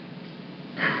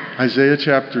Isaiah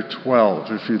chapter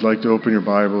 12, if you'd like to open your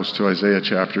Bibles to Isaiah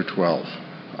chapter 12.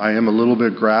 I am a little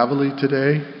bit gravelly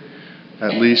today.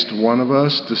 At least one of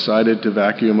us decided to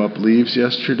vacuum up leaves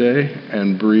yesterday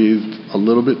and breathed a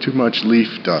little bit too much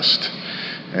leaf dust.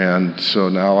 And so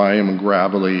now I am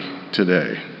gravelly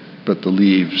today. But the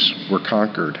leaves were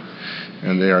conquered,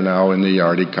 and they are now in the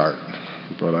yardie cart.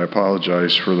 But I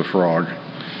apologize for the frog.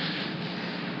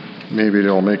 Maybe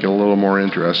it'll make it a little more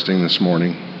interesting this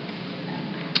morning.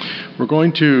 We're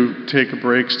going to take a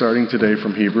break starting today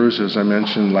from Hebrews, as I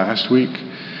mentioned last week.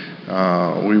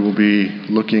 We will be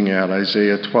looking at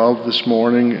Isaiah 12 this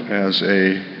morning as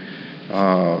a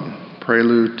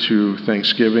prelude to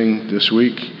Thanksgiving this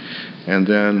week. And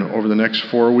then over the next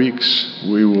 4 weeks,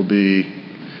 we will be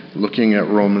looking at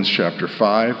Romans chapter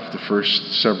 5, the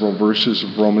first several verses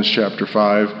of Romans chapter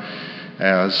 5,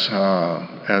 as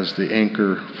the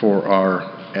anchor for our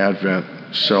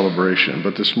Advent celebration.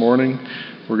 But this morning,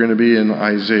 we're going to be in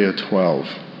Isaiah 12.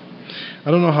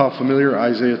 I don't know how familiar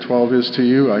Isaiah 12 is to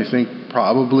you. I think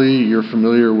probably you're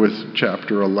familiar with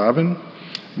chapter 11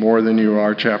 more than you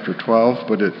are chapter 12,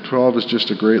 but 12 is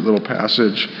just a great little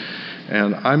passage,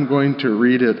 and I'm going to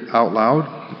read it out loud,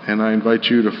 and I invite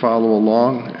you to follow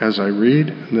along as I read,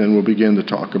 and then we'll begin to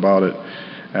talk about it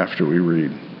after we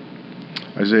read.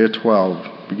 Isaiah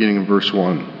 12, beginning in verse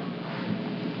 1.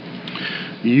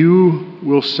 You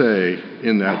will say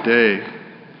in that day,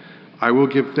 I will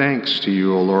give thanks to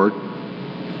you, O Lord.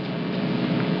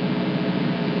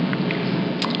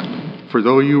 For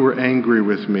though you were angry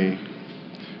with me,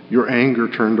 your anger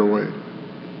turned away,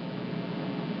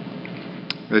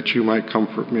 that you might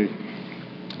comfort me.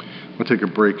 I'll take a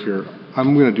break here.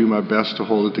 I'm going to do my best to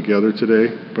hold it together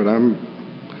today, but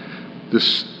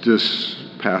this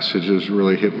passage has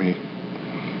really hit me.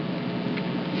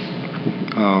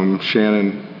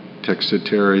 Shannon texted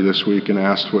Terry this week and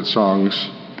asked what songs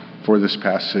for this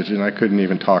passage, and I couldn't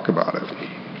even talk about it.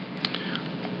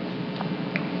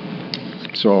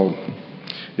 So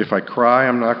if I cry,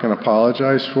 I'm not going to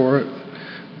apologize for it,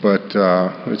 but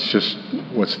it's just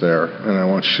what's there, and I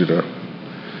want you to,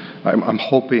 I'm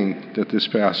hoping that this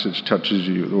passage touches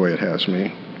you the way it has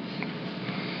me.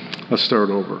 Let's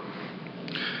start over.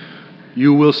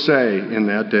 You will say in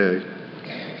that day,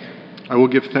 I will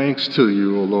give thanks to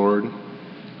you, O Lord,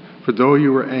 for though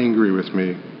you were angry with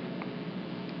me,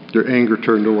 your anger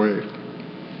turned away,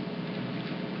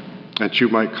 that you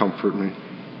might comfort me.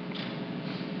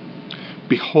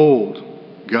 Behold,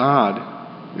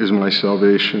 God is my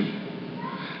salvation.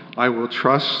 I will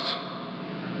trust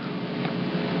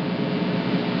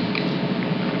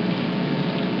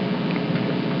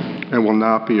and will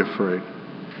not be afraid.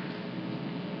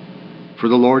 For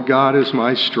the Lord God is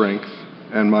my strength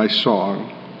and my song,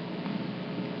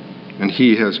 and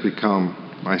he has become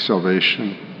my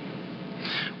salvation.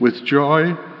 With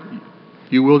joy,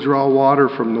 you will draw water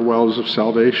from the wells of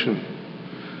salvation.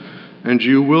 And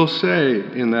you will say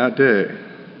in that day,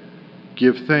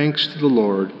 give thanks to the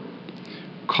Lord,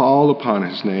 call upon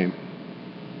his name,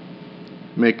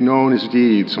 make known his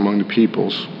deeds among the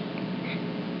peoples,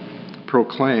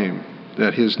 proclaim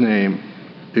that his name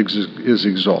is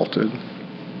exalted.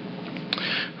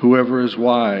 Whoever is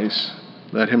wise,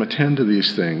 let him attend to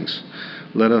these things.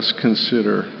 Let us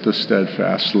consider the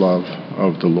steadfast love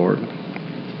of the Lord.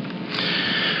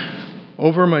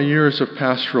 Over my years of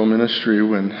pastoral ministry,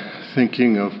 when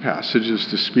thinking of passages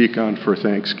to speak on for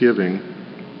Thanksgiving,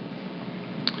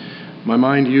 my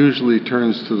mind usually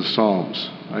turns to the Psalms.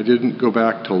 I didn't go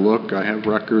back to look. I have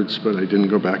records, but I didn't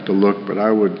go back to look. But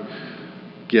I would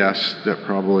guess that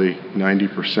probably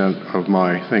 90% of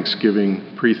my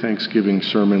pre-Thanksgiving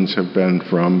sermons have been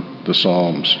from the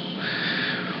Psalms.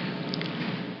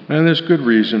 And there's good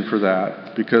reason for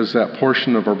that, because that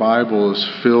portion of our Bible is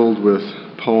filled with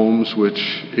poems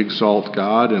which exalt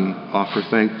God and offer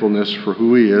thankfulness for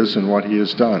who he is and what he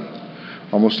has done.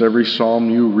 Almost every psalm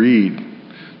you read,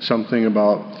 something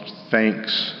about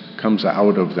thanks comes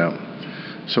out of them.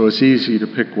 So it's easy to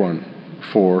pick one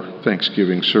for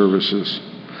Thanksgiving services.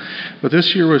 But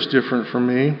this year was different for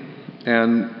me,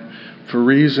 and for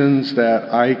reasons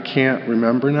that I can't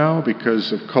remember now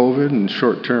because of COVID and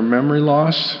short-term memory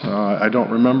loss. I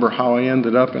don't remember how I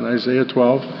ended up in Isaiah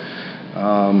 12.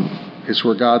 It's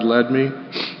where God led me.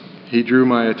 He drew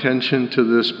my attention to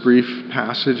this brief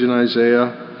passage in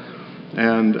Isaiah,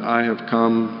 and I have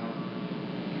come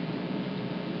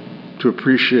to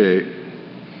appreciate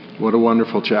what a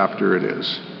wonderful chapter it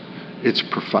is. It's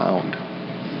profound.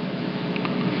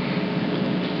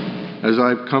 As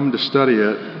I've come to study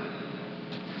it,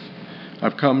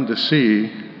 I've come to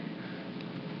see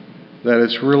that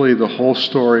it's really the whole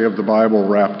story of the Bible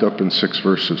wrapped up in 6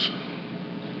 verses.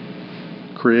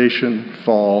 Creation,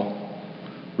 fall,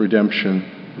 redemption,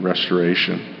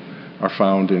 restoration are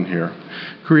found in here.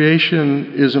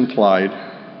 Creation is implied.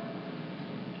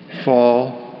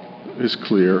 Fall is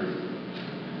clear.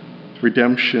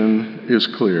 Redemption is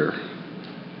clear.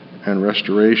 And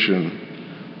restoration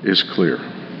is clear.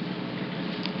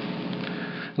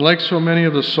 Like so many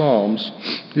of the Psalms,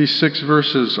 these 6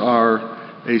 verses are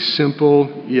a simple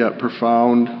yet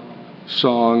profound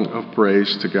song of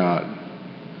praise to God.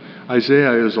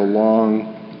 Isaiah is a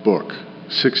long book,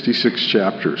 66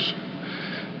 chapters.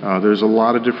 There's a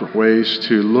lot of different ways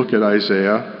to look at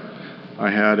Isaiah. I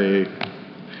had a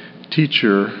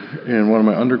teacher in one of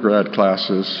my undergrad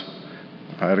classes.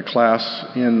 I had a class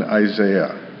in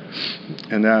Isaiah.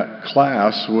 And that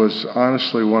class was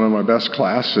honestly one of my best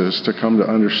classes to come to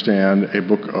understand a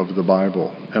book of the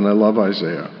Bible. And I love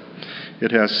Isaiah.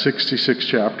 It has 66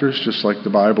 chapters, just like the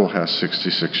Bible has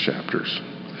 66 chapters.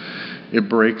 It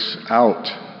breaks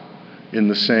out in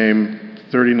the same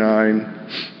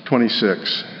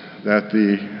 39:26 that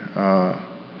the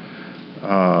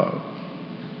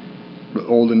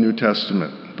Old and New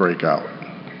Testament break out.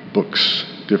 Books,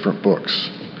 different books.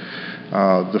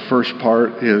 The first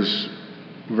part is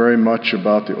very much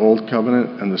about the Old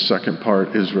Covenant, and the second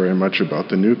part is very much about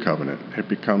the New Covenant. It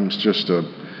becomes just a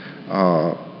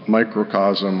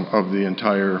microcosm of the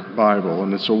entire Bible,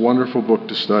 and it's a wonderful book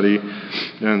to study,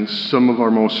 and some of our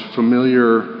most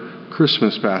familiar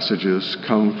Christmas passages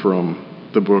come from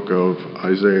the book of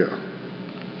Isaiah.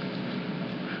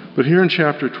 But here in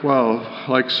chapter 12,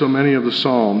 like so many of the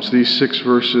Psalms, these 6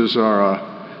 verses are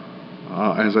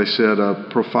as I said, a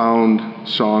profound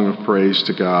song of praise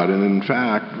to God. And in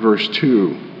fact, verse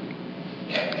 2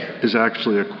 is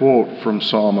actually a quote from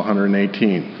Psalm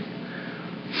 118,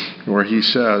 where he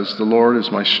says, "The Lord is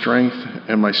my strength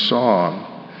and my song,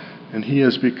 and he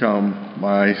has become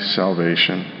my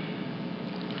salvation."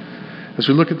 As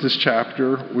we look at this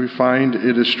chapter, we find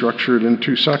it is structured in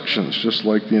 2 sections, just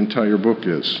like the entire book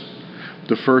is.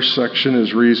 The first section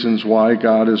is reasons why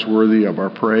God is worthy of our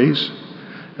praise,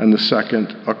 and the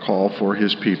second, a call for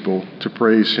his people to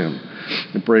praise him.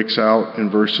 It breaks out in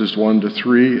verses 1 to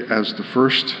 3 as the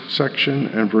first section,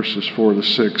 and verses 4 to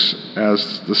 6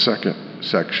 as the second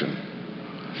section.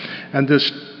 And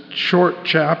this short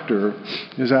chapter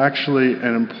is actually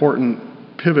an important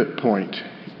pivot point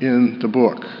in the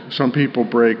book. Some people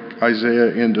break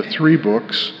Isaiah into 3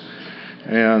 books,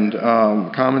 and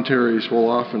commentaries will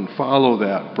often follow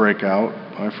that breakout.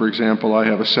 For example, I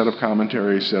have a set of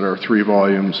commentaries that are 3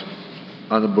 volumes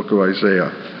on the book of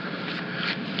Isaiah.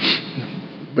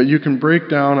 But you can break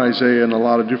down Isaiah in a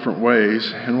lot of different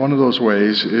ways, and one of those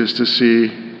ways is to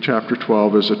see chapter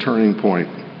 12 as a turning point.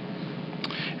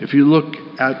 If you look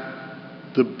at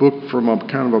the book from a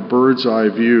kind of a bird's eye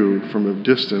view, from a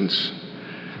distance,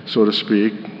 so to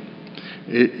speak,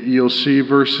 you'll see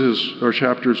verses or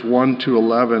chapters 1 to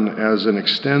 11 as an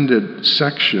extended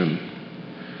section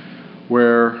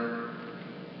where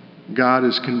God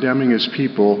is condemning his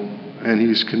people, and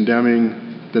he's condemning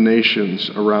the nations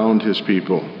around his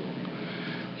people.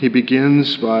 He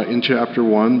begins in chapter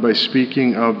 1 by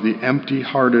speaking of the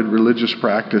empty-hearted religious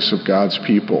practice of God's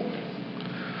people.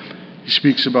 He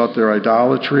speaks about their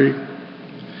idolatry,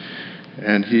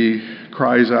 and he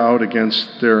cries out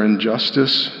against their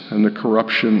injustice and the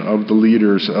corruption of the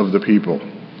leaders of the people.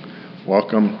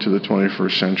 Welcome to the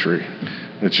 21st century.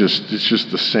 It's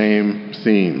just the same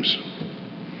themes.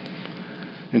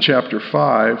 In chapter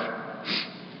 5,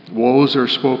 woes are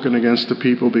spoken against the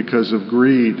people because of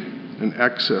greed and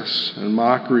excess and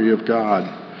mockery of God,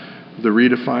 the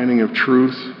redefining of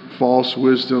truth, false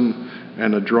wisdom,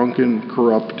 and a drunken,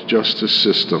 corrupt justice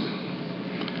system.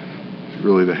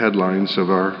 Really the headlines of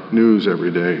our news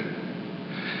every day.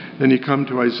 Then you come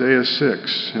to Isaiah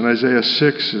 6, and Isaiah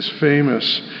 6 is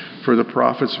famous for the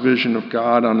prophet's vision of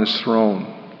God on his throne,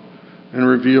 and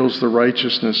reveals the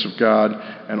righteousness of God,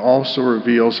 and also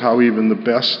reveals how even the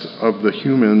best of the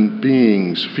human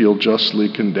beings feel justly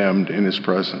condemned in his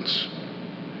presence.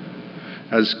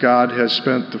 As God has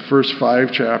spent the first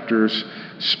 5 chapters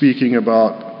speaking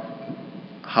about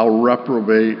how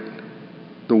reprobate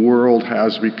the world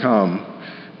has become,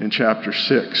 in chapter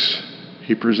 6,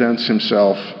 he presents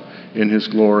himself in his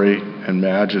glory and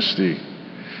majesty.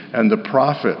 And the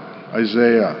prophet,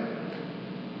 Isaiah,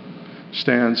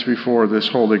 stands before this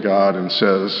holy God and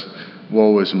says,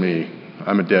 "Woe is me,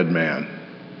 I'm a dead man,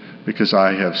 because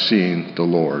I have seen the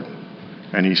Lord,"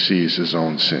 and he sees his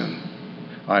own sin.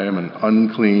 "I am an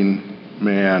unclean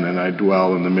man, and I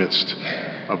dwell in the midst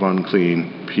of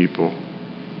unclean people."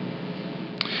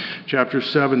 Chapters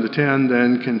 7 to 10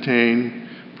 then contain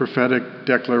prophetic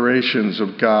declarations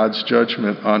of God's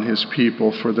judgment on his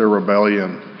people for their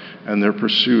rebellion and their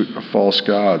pursuit of false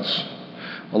gods,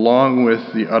 along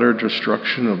with the utter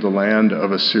destruction of the land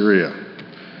of Assyria.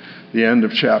 The end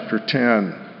of chapter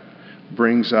 10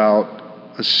 brings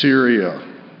out Assyria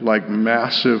like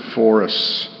massive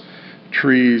forests,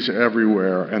 trees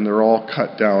everywhere, and they're all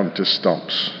cut down to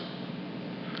stumps.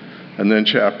 And then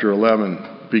chapter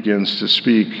 11 begins to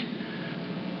speak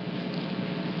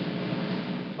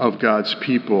of God's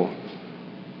people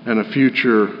and a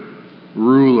future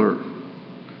ruler,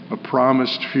 a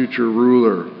promised future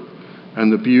ruler,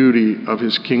 and the beauty of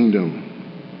his kingdom.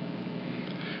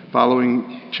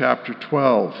 Following chapter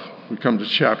 12, we come to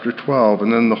chapter 12,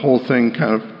 and then the whole thing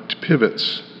kind of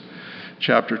pivots.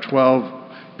 Chapter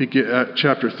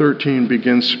 13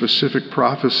 begins specific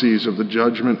prophecies of the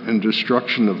judgment and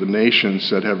destruction of the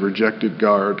nations that have rejected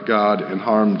God and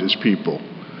harmed his people.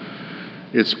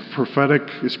 It's prophetic,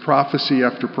 it's prophecy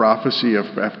after prophecy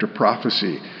after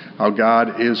prophecy, how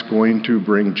God is going to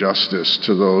bring justice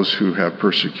to those who have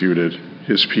persecuted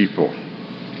his people.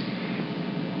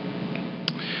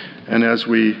 And as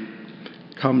we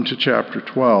come to chapter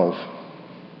 12,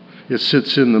 it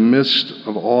sits in the midst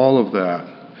of all of that,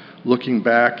 looking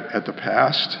back at the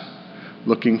past,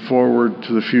 looking forward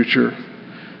to the future,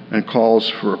 and calls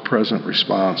for a present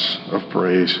response of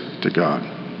praise to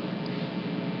God.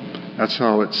 That's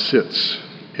how it sits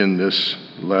in this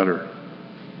letter.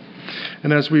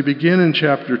 And as we begin in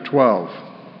chapter 12,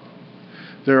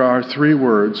 there are three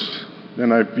words,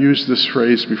 and I've used this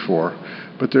phrase before,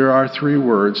 but there are three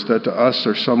words that to us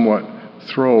are somewhat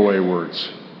throwaway words.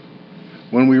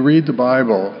 When we read the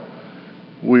Bible,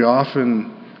 we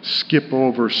often skip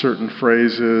over certain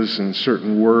phrases and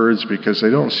certain words because they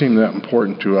don't seem that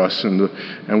important to us, and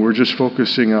we're just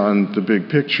focusing on the big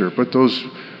picture. But those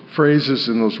phrases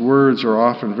and those words are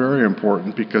often very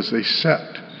important because they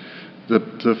set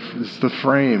the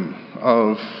frame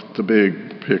of the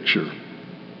big picture.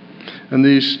 And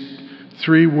these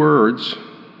three words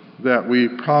that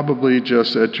you probably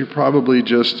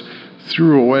just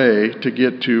threw away to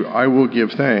get to "I will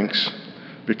give thanks,"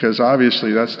 because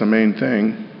obviously that's the main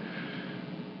thing.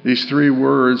 These three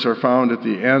words are found at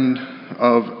the end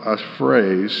of a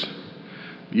phrase,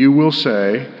 "You will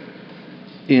say,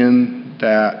 in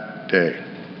that day."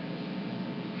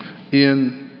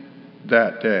 In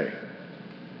that day.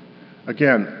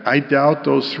 Again, I doubt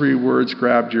those three words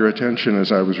grabbed your attention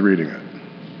as I was reading it.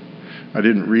 I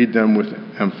didn't read them with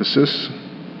emphasis,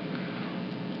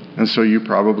 and so you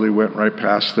probably went right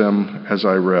past them as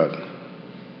I read.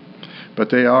 But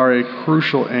they are a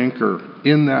crucial anchor.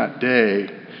 In that day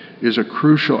is a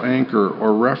crucial anchor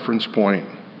or reference point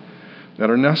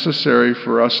that are necessary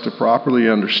for us to properly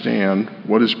understand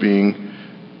what is being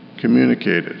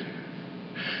communicated.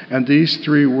 And these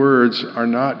three words are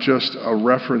not just a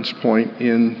reference point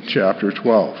in chapter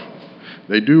 12.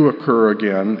 They do occur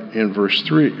again in verse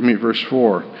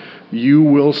 4. You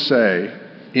will say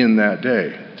in that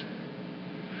day.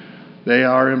 They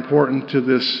are important to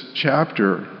this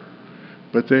chapter,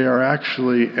 but they are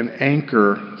actually an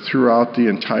anchor throughout the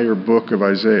entire book of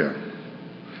Isaiah.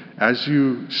 As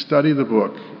you study the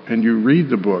book and you read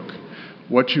the book,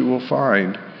 what you will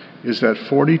find is that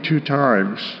 42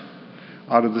 times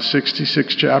out of the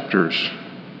 66 chapters,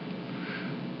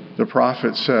 the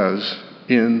prophet says,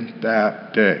 in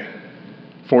that day.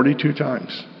 42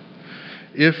 times.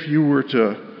 If you were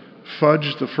to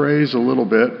fudge the phrase a little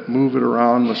bit, move it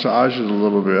around, massage it a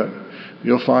little bit,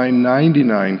 you'll find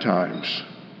 99 times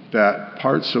that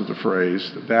parts of the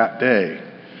phrase, that day,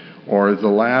 or the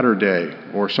latter day,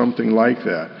 or something like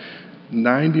that.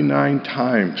 99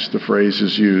 times the phrase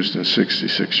is used in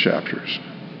 66 chapters.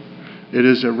 It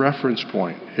is a reference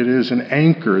point. It is an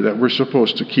anchor that we're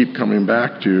supposed to keep coming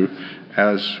back to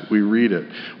as we read it.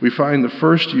 We find the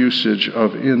first usage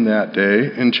of "in that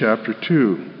day" in chapter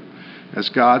 2, as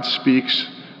God speaks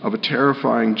of a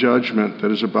terrifying judgment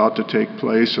that is about to take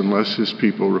place unless his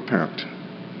people repent.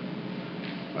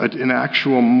 An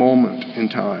actual moment in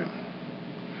time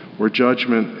where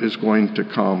judgment is going to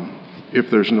come if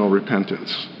there's no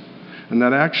repentance. And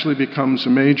that actually becomes a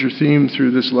major theme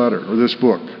through this letter, or this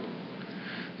book.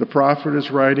 The prophet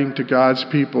is writing to God's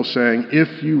people saying,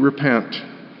 if you repent,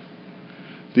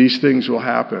 these things will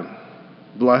happen.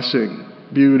 Blessing,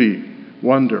 beauty,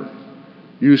 wonder,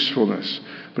 usefulness.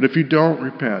 But if you don't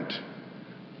repent,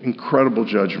 incredible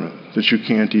judgment that you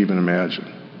can't even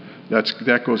imagine.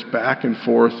 That goes back and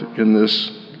forth in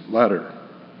this letter.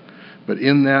 But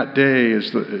in that day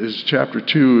is chapter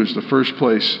 2 is the first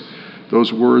place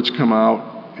those words come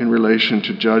out in relation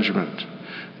to judgment.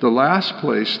 The last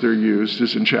place they're used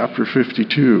is in chapter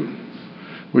 52.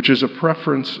 which is a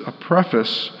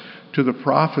preface to the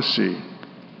prophecy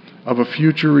of a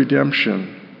future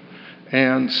redemption,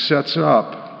 and sets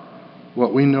up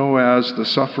what we know as the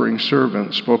suffering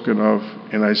servant spoken of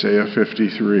in Isaiah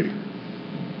 53,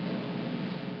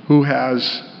 who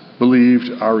has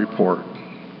believed our report,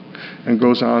 and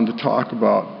goes on to talk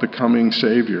about the coming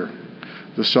Savior,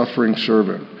 the suffering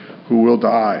servant, who will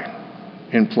die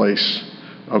in place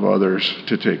of others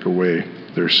to take away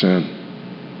their sin.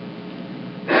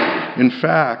 In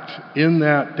fact, in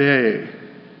that day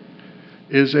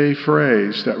is a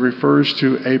phrase that refers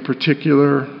to a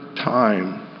particular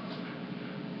time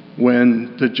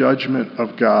when the judgment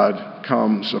of God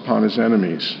comes upon his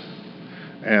enemies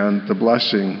and the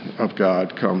blessing of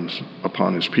God comes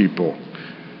upon his people.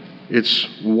 It's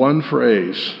one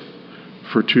phrase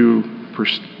for two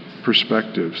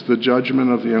perspectives: the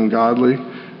judgment of the ungodly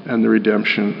and the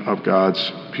redemption of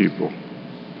God's people.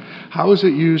 How is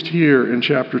it used here in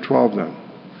chapter 12 then?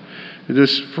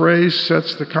 This phrase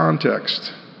sets the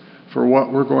context for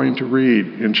what we're going to read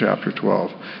in chapter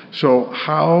 12. So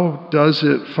how does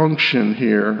it function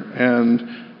here, and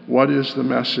what is the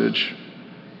message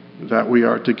that we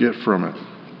are to get from it?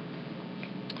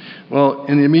 Well,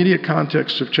 in the immediate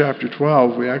context of chapter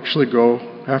 12, we actually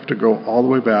have to go all the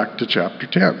way back to chapter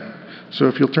 10. So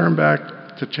if you'll turn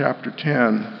back to chapter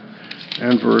 10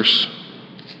 and verse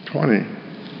 20.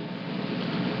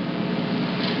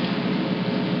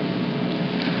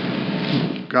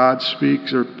 God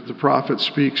speaks, or the prophet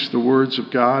speaks the words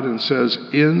of God and says,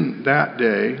 in that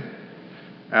day,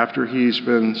 after he's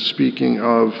been speaking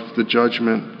of the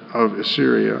judgment of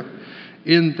Assyria,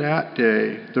 in that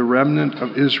day, the remnant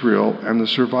of Israel and the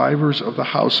survivors of the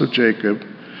house of Jacob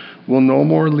will no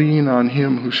more lean on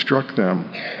him who struck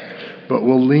them, but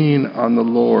will lean on the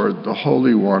Lord, the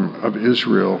Holy One of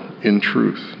Israel, in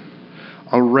truth.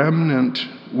 A remnant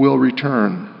will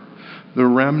return, the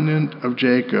remnant of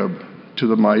Jacob, to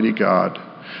the mighty God.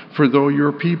 For though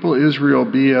your people Israel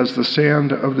be as the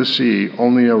sand of the sea,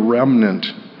 only a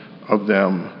remnant of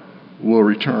them will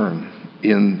return.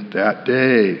 In that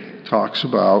day talks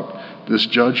about this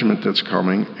judgment that's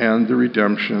coming and the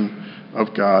redemption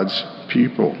of God's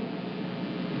people.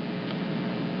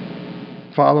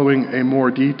 Following a more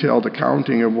detailed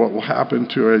accounting of what will happen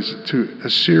to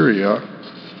Assyria,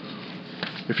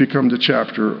 if you come to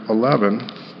chapter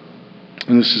 11,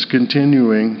 and this is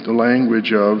continuing the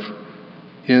language of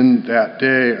in that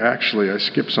day. Actually, I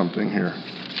skipped something here.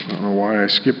 I don't know why I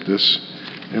skipped this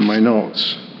in my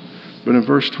notes. But in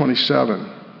verse 27,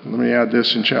 let me add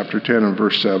this in chapter 10 and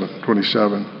verse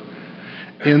 27.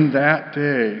 In that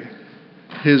day,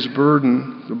 his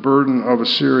burden, the burden of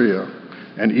Assyria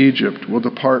and Egypt, will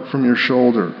depart from your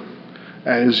shoulder,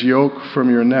 and his yoke from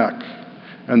your neck,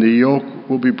 and the yoke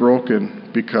will be broken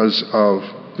because of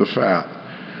the fat.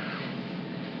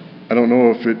 I don't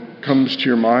know if it comes to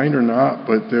your mind or not,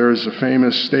 but there is a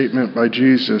famous statement by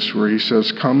Jesus where he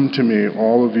says, "Come to me,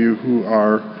 all of you who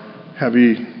are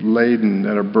heavy laden,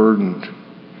 that are burdened.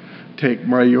 Take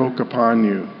my yoke upon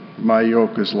you. My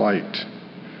yoke is light."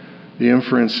 The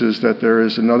inference is that there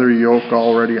is another yoke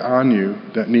already on you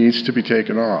that needs to be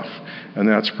taken off. And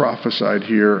that's prophesied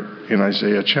here in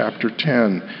Isaiah chapter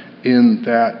 10. In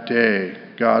that day,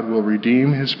 God will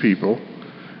redeem his people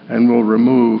and will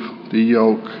remove the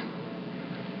yoke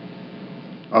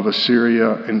of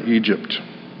Assyria and Egypt.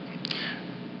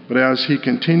 But as he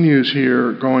continues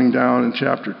here, going down in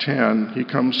chapter 10, he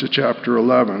comes to chapter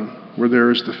 11, where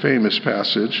there is the famous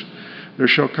passage, "There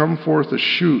shall come forth a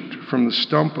shoot from the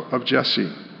stump of Jesse,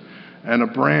 and a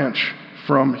branch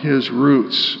from his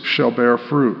roots shall bear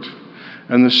fruit.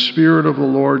 And the Spirit of the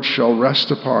Lord shall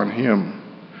rest upon him,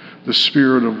 the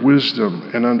Spirit of wisdom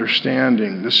and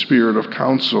understanding, the Spirit of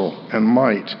counsel and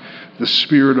might, the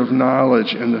Spirit of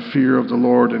knowledge and the fear of the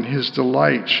Lord, and his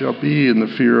delight shall be in the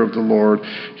fear of the Lord.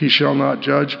 He shall not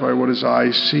judge by what his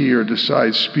eyes see, or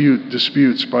decide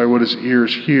disputes by what his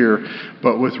ears hear,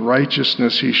 but with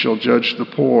righteousness he shall judge the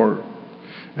poor,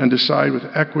 and decide with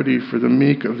equity for the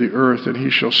meek of the earth. And he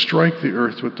shall strike the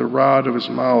earth with the rod of his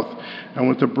mouth, and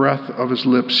with the breath of his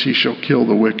lips he shall kill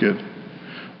the wicked.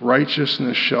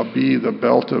 Righteousness shall be the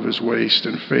belt of his waist,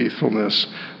 and faithfulness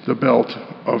the belt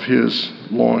of his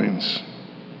loins."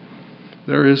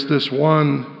 There is this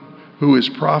one who is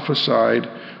prophesied,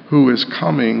 who is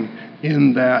coming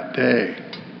in that day.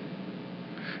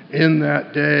 In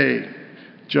that day,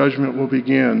 judgment will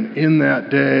begin. In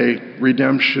that day,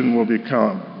 redemption will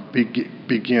begin.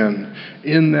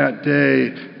 In that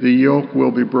day, the yoke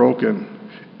will be broken.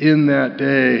 In that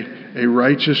day, a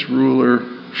righteous ruler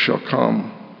shall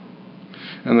come.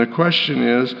 And the question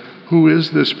is, who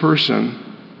is this person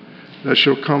that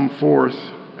shall come forth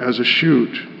as a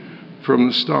shoot from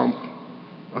the stump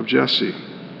of Jesse?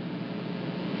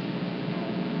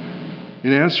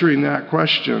 In answering that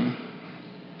question,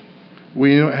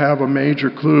 we have a major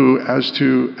clue as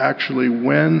to actually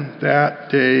when that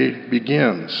day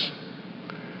begins.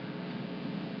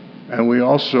 And we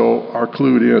also are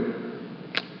clued in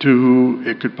to who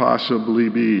it could possibly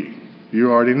be.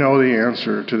 You already know the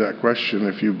answer to that question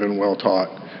if you've been well taught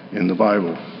in the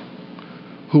Bible.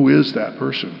 Who is that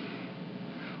person?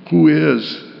 Who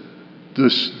is the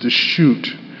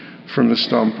shoot from the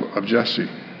stump of Jesse?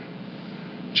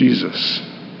 Jesus.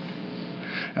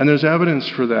 And there's evidence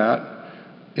for that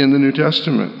in the New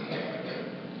Testament.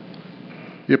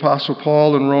 The Apostle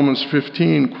Paul in Romans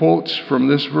 15 quotes from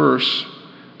this verse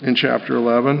in chapter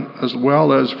 11, as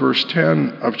well as verse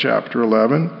 10 of chapter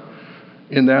 11.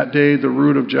 In that day, the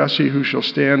root of Jesse, who shall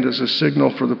stand as a signal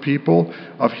for the people,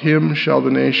 of him shall the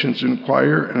nations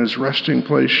inquire, and his resting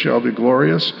place shall be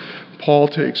glorious. Paul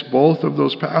takes both of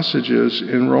those passages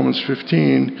in Romans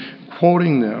 15,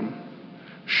 quoting them,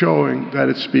 showing that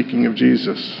it's speaking of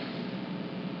Jesus.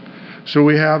 So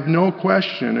we have no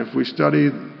question, if we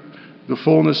study the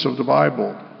fullness of the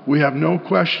Bible, we have no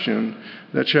question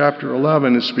that chapter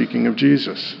 11 is speaking of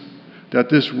Jesus, that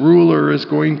this ruler is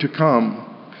going to come,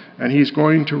 and he's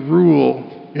going to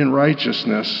rule in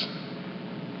righteousness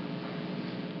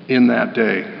in that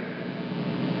day.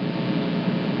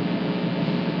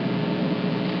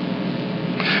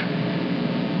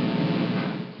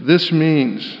 This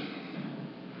means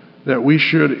that we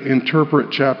should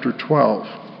interpret chapter 12,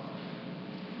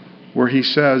 where he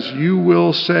says, "You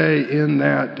will say in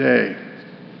that day."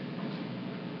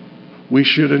 We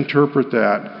should interpret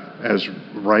that as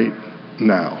right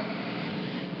now,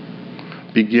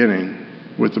 beginning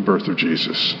with the birth of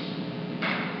Jesus.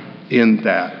 In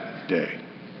that day.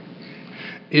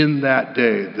 In that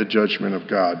day, the judgment of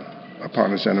God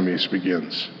upon his enemies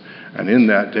begins. And in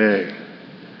that day,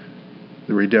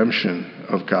 the redemption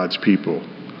of God's people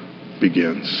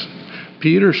begins.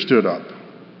 Peter stood up,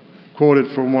 quoted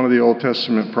from one of the Old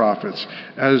Testament prophets,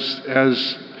 as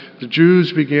the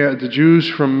Jews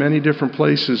from many different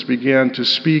places began to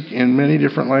speak in many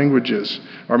different languages.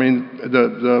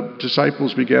 The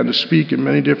disciples began to speak in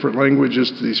many different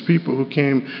languages to these people who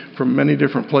came from many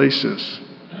different places.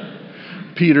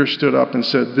 Peter stood up and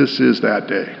said, "This is that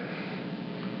day.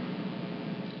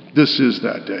 This is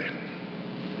that day.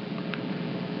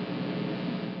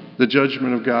 The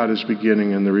judgment of God is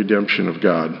beginning, and the redemption of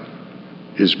God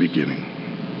is beginning."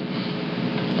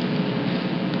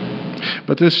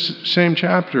 But this same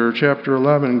chapter, chapter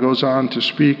 11, goes on to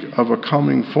speak of a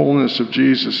coming fullness of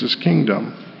Jesus'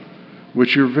 kingdom,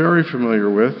 which you're very familiar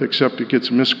with, except it gets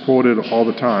misquoted all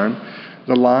the time.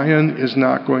 The lion is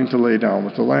not going to lay down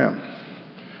with the lamb.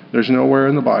 There's nowhere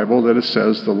in the Bible that it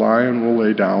says the lion will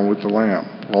lay down with the lamb,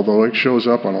 although it shows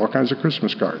up on all kinds of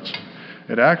Christmas cards.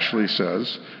 It actually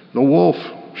says the wolf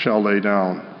shall lay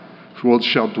down,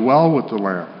 shall dwell with the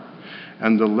lamb.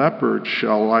 And the leopard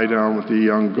shall lie down with the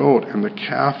young goat, and the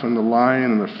calf and the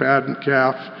lion and the fattened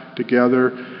calf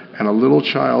together, and a little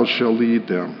child shall lead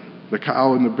them. The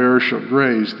cow and the bear shall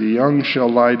graze, the young shall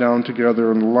lie down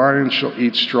together, and the lion shall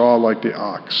eat straw like the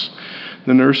ox.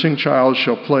 The nursing child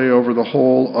shall play over the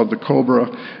hole of the cobra,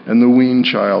 and the weaned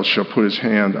child shall put his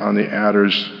hand on the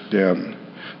adder's den.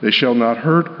 They shall not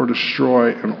hurt or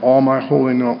destroy in all my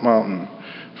holy mountain,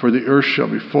 for the earth shall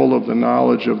be full of the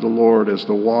knowledge of the Lord as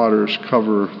the waters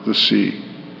cover the sea.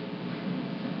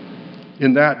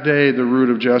 In that day, the root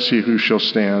of Jesse, who shall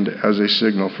stand as a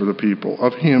signal for the people,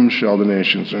 of him shall the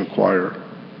nations inquire.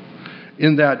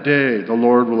 In that day, the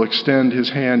Lord will extend his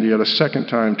hand yet a second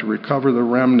time to recover the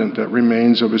remnant that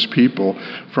remains of his people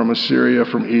from Assyria,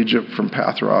 from Egypt, from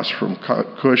Pathros, from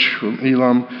Cush, from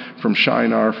Elam, from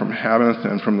Shinar, from Hamath,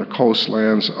 and from the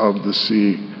coastlands of the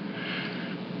sea.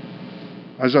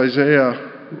 As Isaiah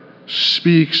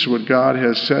speaks what God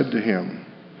has said to him,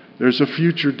 there's a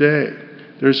future day,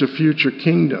 there's a future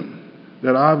kingdom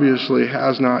that obviously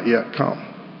has not yet come.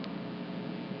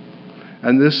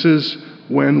 And this is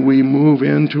when we move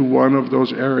into one of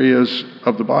those areas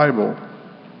of the Bible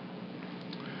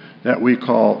that we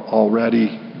call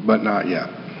already but not yet.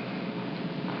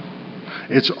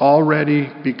 It's already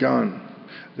begun.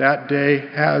 That day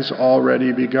has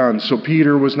already begun. So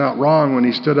Peter was not wrong when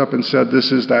he stood up and said,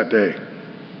 "This is that day."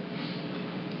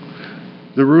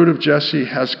 The root of Jesse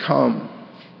has come.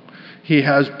 He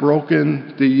has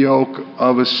broken the yoke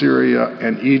of Assyria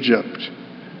and Egypt.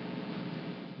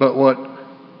 But what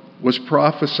was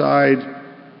prophesied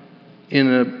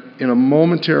in a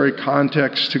momentary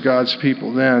context to God's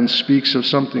people then speaks of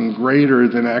something greater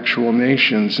than actual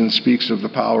nations and speaks of the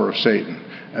power of Satan.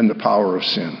 and the power of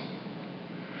sin.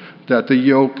 That the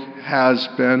yoke has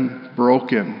been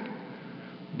broken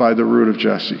by the root of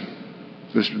Jesse,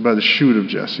 by the shoot of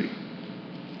Jesse.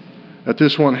 That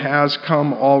this one has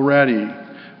come already,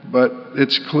 but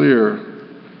it's clear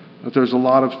that there's a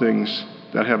lot of things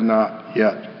that have not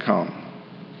yet come.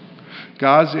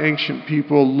 God's ancient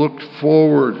people looked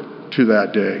forward to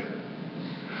that day.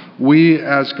 We,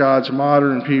 as God's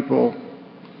modern people,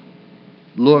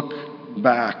 look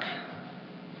back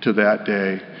to that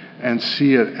day and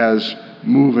see it as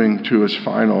moving to its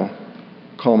final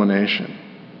culmination.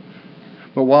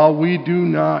 But while we do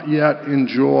not yet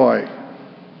enjoy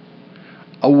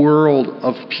a world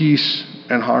of peace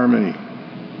and harmony,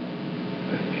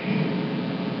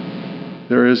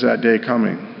 there is that day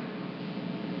coming.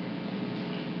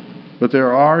 But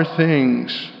there are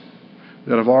things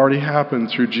that have already happened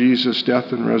through Jesus'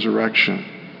 death and resurrection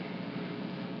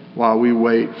while we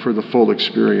wait for the full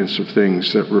experience of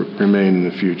things that remain in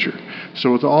the future.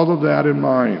 So with all of that in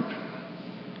mind,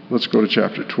 let's go to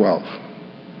chapter 12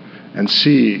 and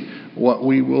see what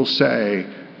we will say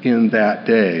in that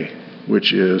day,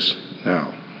 which is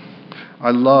now.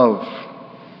 I love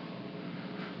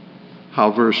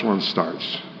how verse 1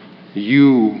 starts.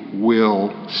 You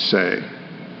will say.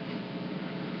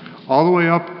 All the way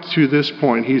up to this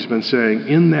point, he's been saying,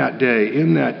 in that day,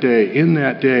 in that day, in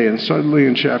that day. And suddenly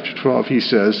in chapter 12, he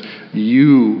says,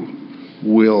 you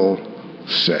will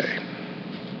say.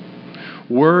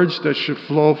 Words that should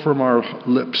flow from our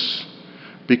lips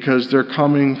because they're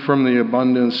coming from the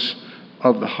abundance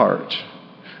of the heart.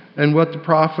 And what the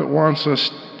prophet wants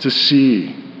us to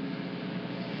see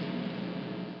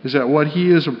is that what he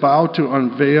is about to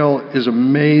unveil is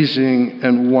amazing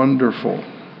and wonderful.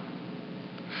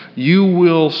 You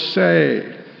will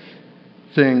say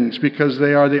things because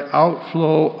they are the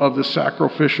outflow of the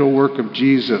sacrificial work of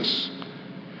Jesus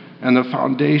and the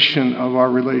foundation of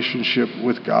our relationship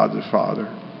with God the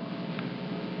Father.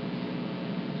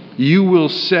 You will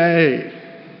say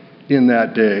in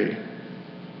that day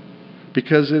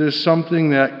because it is something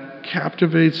that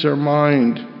captivates our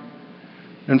mind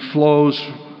and flows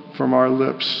from our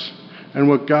lips. And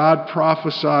what God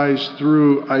prophesies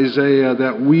through Isaiah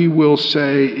that we will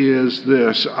say is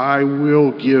this: I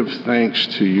will give thanks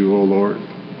to you, O Lord.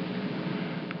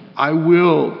 I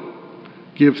will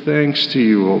give thanks to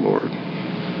you, O Lord.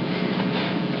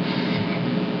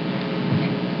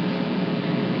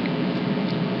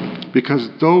 Because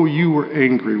though you were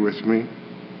angry with me,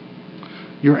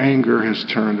 your anger has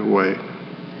turned away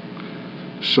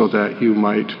so that you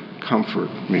might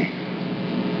comfort me.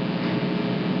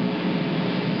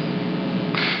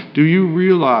 Do you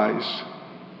realize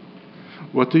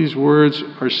what these words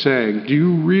are saying? Do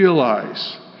you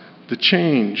realize the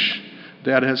change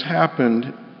that has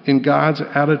happened in God's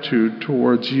attitude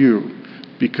towards you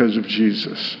because of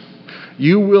Jesus?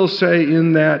 You will say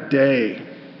in that day.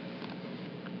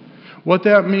 What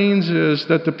that means is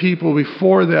that the people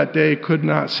before that day could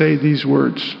not say these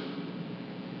words.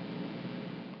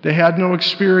 They had no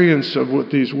experience of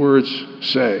what these words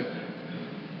say.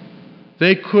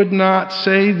 They could not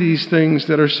say these things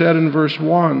that are said in verse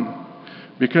 1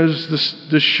 because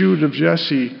the shoot of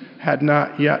Jesse had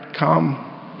not yet come.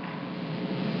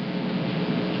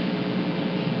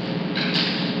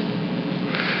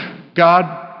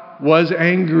 God was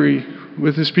angry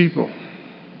with his people.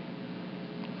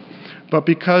 But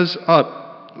because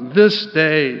of this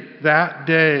day, that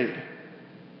day,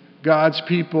 God's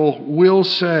people will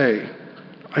say,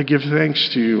 I give thanks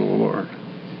to you, O Lord.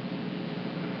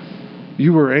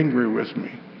 You were angry with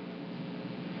me.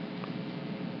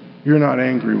 You're not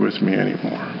angry with me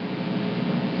anymore.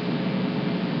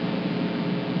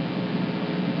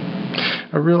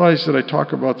 I realize that I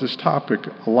talk about this topic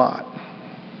a lot.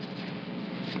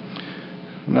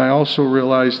 And I also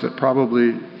realize that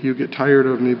probably you get tired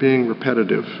of me being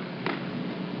repetitive.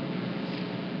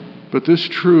 But this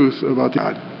truth about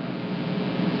God.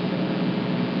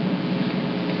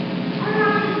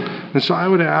 And so I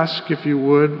would ask, if you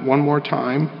would, one more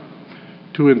time,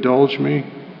 to indulge me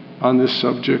on this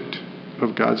subject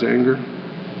of God's anger.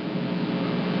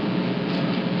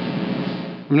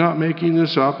 I'm not making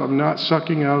this up. I'm not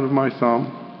sucking out of my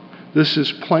thumb. This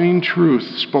is plain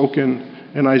truth spoken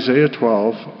in Isaiah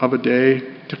 12 of a day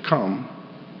to come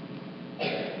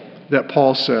that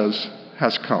Paul says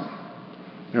has come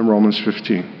in Romans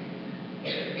 15.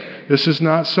 This is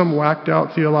not some whacked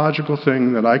out theological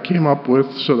thing that I came up with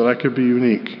so that I could be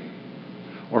unique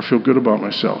or feel good about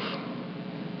myself.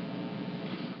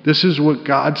 This is what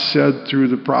God said through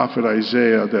the prophet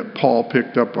Isaiah that Paul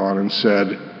picked up on and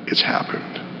said, it's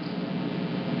happened.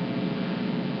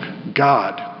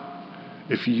 God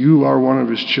if you are one of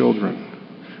his children,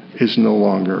 is no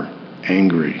longer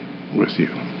angry with you.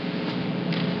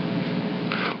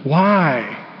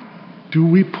 Why do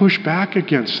we push back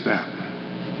against that?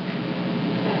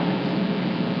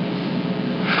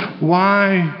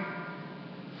 Why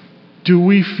do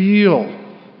we feel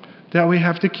that we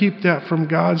have to keep that from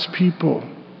God's people?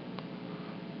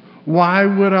 Why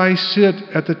would I sit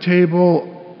at the table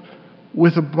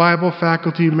with a Bible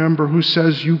faculty member who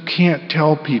says you can't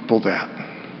tell people that?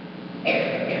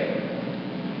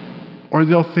 Or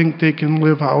they'll think they can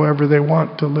live however they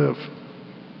want to live.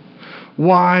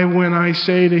 Why, when I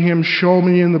say to him, show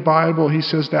me in the Bible, he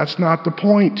says, that's not the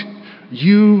point.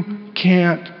 You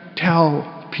can't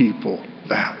tell people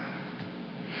that.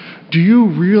 Do you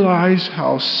realize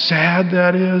how sad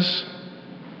that is?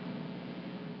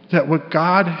 That what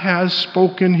God has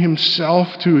spoken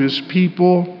himself to his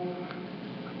people,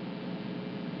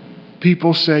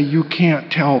 people say you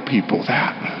can't tell people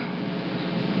that.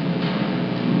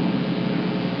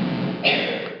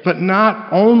 But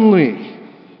not only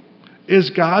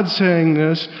is God saying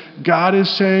this, God is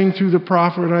saying through the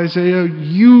prophet Isaiah,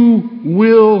 you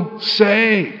will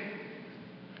say,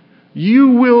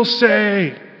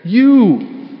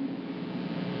 you.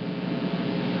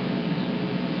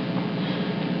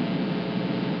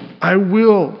 I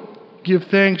will give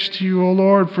thanks to you, O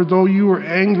Lord, for though you were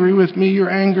angry with me,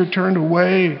 your anger turned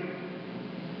away,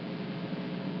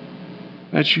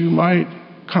 that you might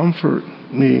comfort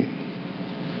me.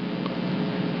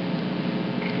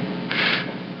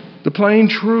 The plain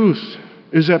truth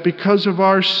is that because of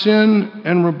our sin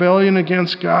and rebellion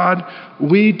against God,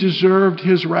 we deserved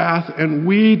his wrath and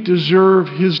we deserve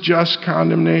his just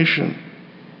condemnation.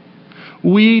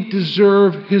 We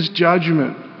deserve his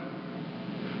judgment.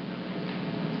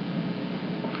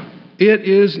 It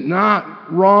is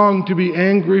not wrong to be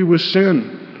angry with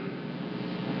sin.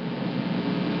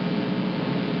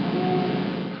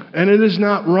 And it is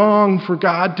not wrong for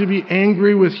God to be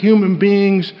angry with human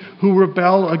beings who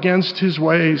rebel against his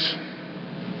ways.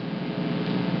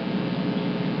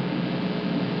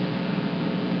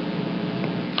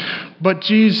 But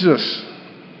Jesus,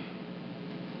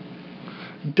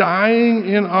 dying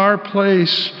in our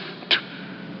place,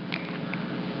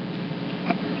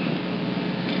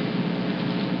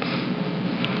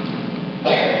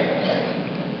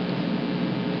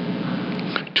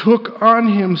 took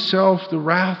on himself the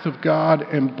wrath of God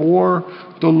and bore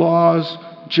the law's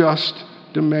just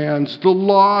demands. The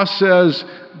law says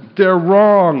they're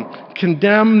wrong,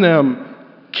 condemn them,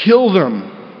 kill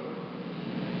them.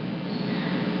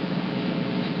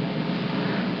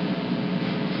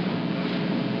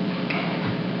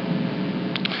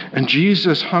 And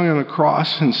Jesus hung on a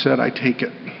cross and said, I take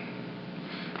it.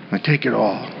 I take it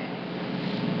all.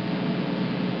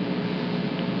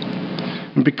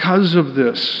 And because of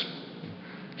this,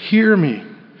 hear me,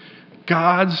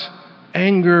 God's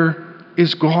anger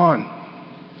is gone.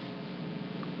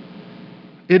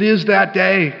 It is that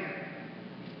day.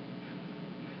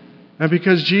 And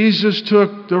because Jesus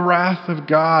took the wrath of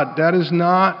God, that is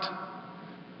not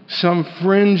some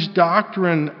fringe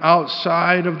doctrine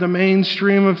outside of the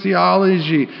mainstream of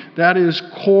theology. That is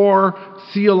core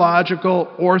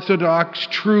theological orthodox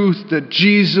truth that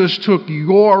Jesus took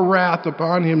your wrath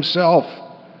upon himself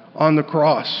on the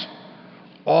cross.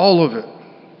 All of it.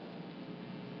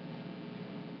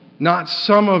 Not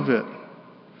some of it.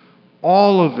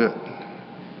 All of it.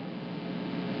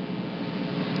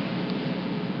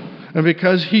 And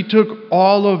because he took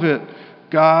all of it,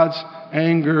 God's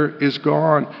anger is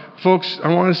gone. Folks,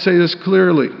 I want to say this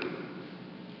clearly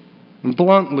and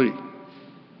bluntly,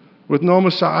 with no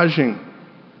massaging.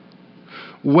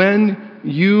 When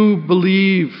you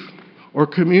believe or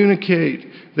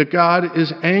communicate that God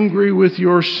is angry with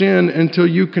your sin until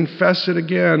you confess it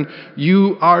again,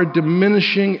 you are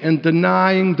diminishing and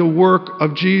denying the work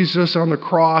of Jesus on the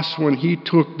cross when he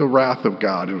took the wrath of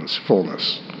God in its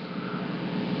fullness.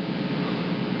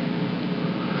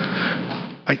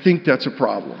 I think that's a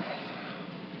problem,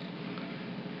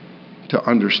 to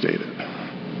understate it.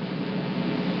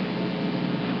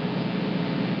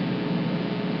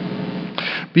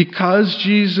 Because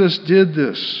Jesus did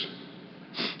this,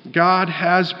 God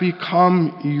has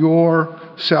become your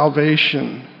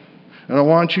salvation. And I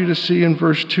want you to see in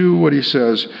verse 2 what he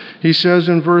says. He says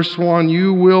in verse 1,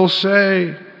 you will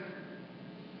say,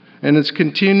 and it's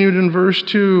continued in verse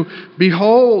 2,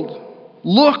 behold,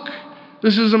 look,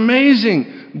 this is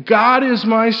amazing. God is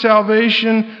my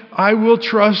salvation. I will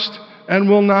trust and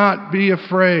will not be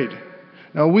afraid.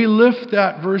 Now we lift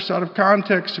that verse out of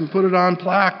context and put it on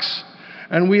plaques,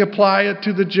 and we apply it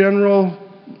to the general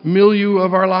milieu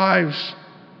of our lives.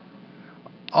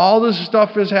 All this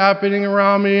stuff is happening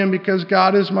around me, and because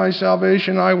God is my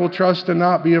salvation, I will trust and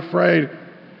not be afraid.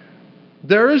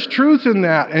 There is truth in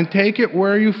that, and take it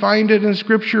where you find it in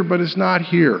Scripture, but it's not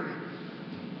here.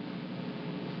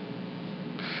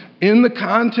 In the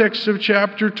context of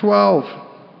chapter 12,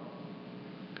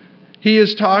 he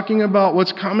is talking about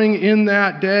what's coming in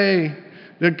that day,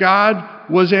 that God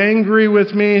was angry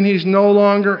with me and he's no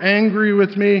longer angry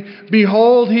with me.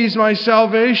 Behold, he's my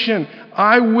salvation.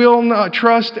 I will not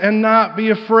trust and not be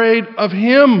afraid of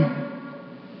him.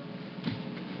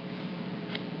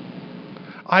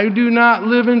 I do not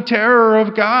live in terror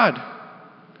of God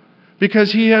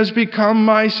because he has become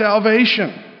my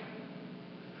salvation.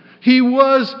 He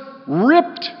was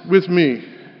ripped with me,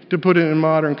 to put it in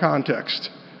modern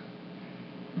context.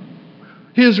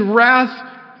 His wrath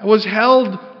was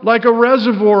held like a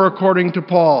reservoir, according to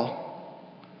Paul.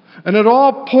 And it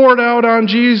all poured out on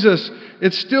Jesus.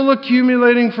 It's still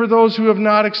accumulating for those who have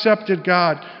not accepted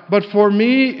God. But for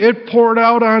me, it poured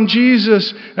out on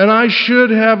Jesus. And I should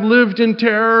have lived in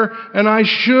terror. And I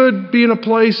should be in a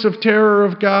place of terror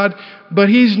of God. But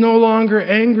he's no longer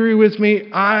angry with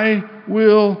me. I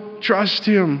will trust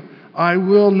him. I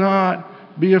will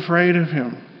not be afraid of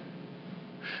him.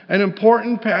 An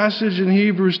important passage in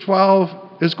Hebrews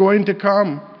 12 is going to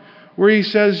come, where he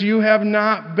says, you have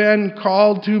not been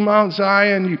called to Mount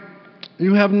Zion.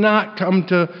 You have not come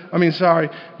to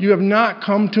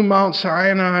Mount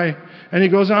Sinai. And he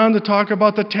goes on to talk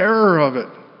about the terror of it.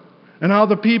 And how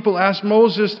the people asked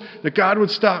Moses that God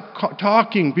would stop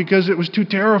talking because it was too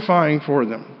terrifying for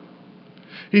them.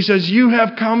 He says, you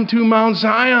have come to Mount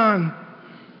Zion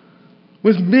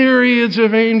with myriads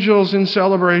of angels in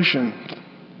celebration.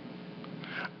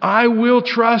 I will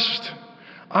trust.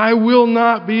 I will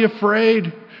not be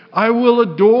afraid. I will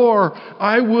adore.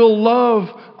 I will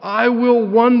love. I will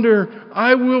wonder.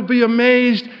 I will be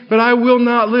amazed. But I will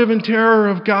not live in terror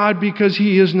of God because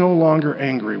he is no longer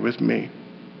angry with me.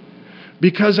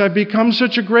 Because I've become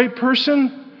such a great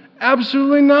person?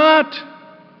 Absolutely not.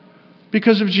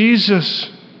 Because of Jesus.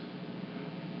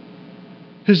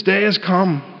 His day has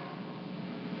come.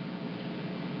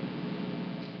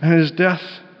 And his death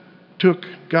took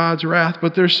God's wrath.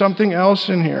 But there's something else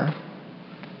in here.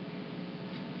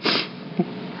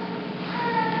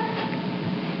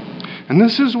 And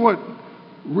this is what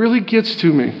really gets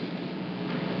to me.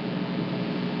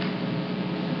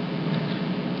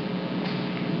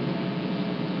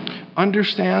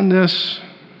 Understand this,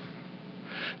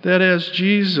 that as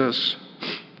Jesus,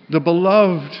 the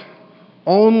beloved,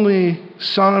 only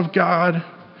Son of God,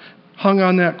 hung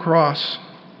on that cross,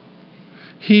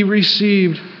 he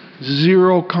received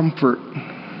zero comfort.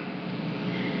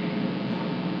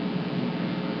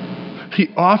 He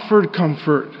offered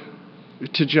comfort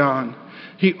to John.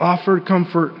 He offered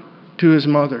comfort to his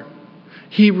mother.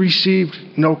 He received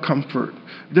no comfort.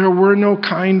 There were no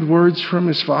kind words from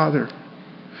his father.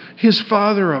 His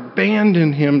father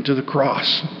abandoned him to the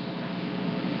cross.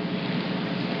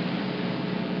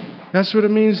 That's what it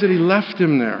means that he left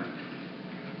him there.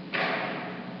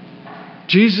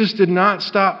 Jesus did not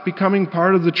stop becoming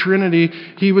part of the Trinity.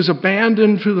 He was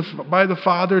abandoned by the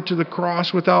Father to the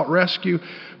cross without rescue.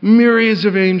 Myriads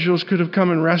of angels could have come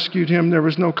and rescued him. There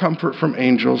was no comfort from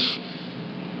angels.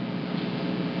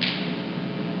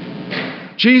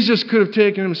 Jesus could have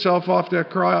taken himself off that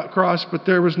cross, but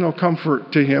there was no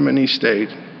comfort to him, and he stayed.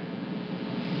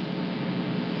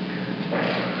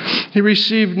 He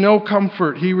received no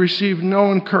comfort. He received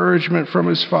no encouragement from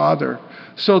his Father,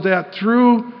 so that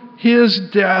through his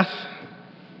death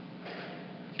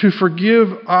to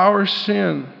forgive our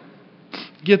sin,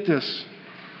 get this,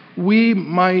 we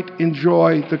might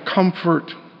enjoy the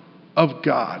comfort of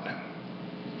God.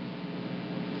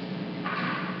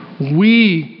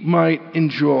 We might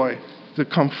enjoy the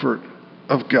comfort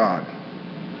of God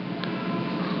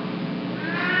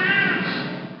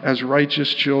as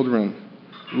righteous children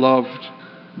loved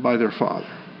by their Father.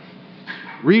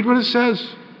 Read what it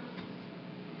says.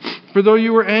 For though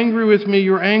you were angry with me,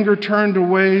 your anger turned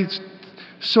away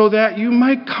so that you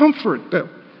might comfort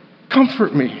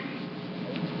me.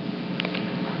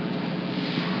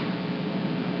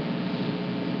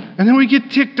 And then we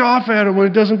get ticked off at it when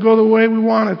it doesn't go the way we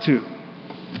want it to.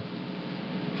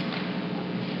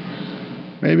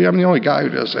 Maybe I'm the only guy who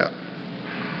does that.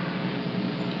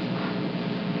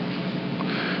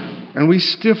 And we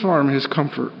stiff-arm his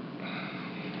comfort.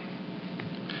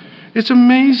 It's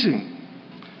amazing.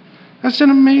 That's an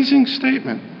amazing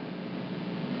statement.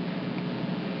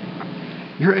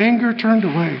 Your anger turned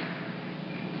away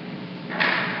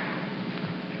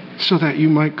so that you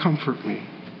might comfort me.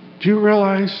 Do you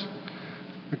realize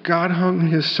that God hung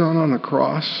his Son on the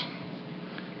cross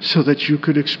so that you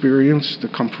could experience the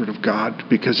comfort of God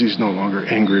because He's no longer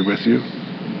angry with you?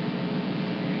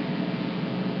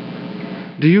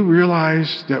 Do you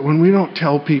realize that when we don't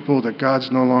tell people that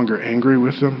God's no longer angry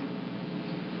with them,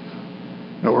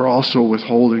 that we're also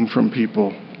withholding from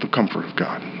people the comfort of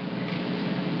God?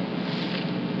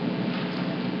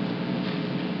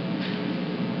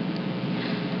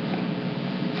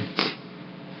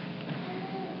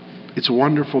 It's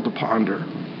wonderful to ponder.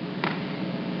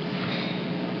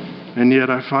 And yet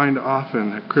I find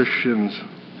often that Christians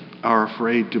are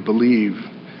afraid to believe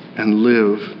and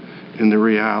live in the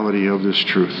reality of this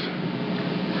truth.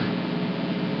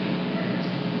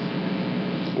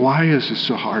 Why is it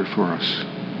so hard for us?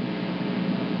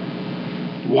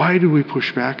 Why do we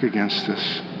push back against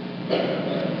this?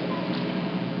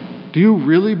 Do you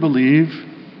really believe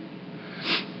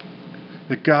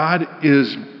that God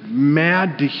is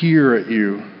mad to hear at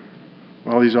you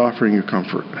while He's offering you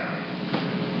comfort?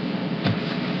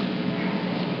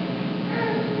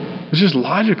 It just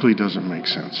logically doesn't make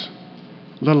sense,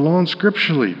 let alone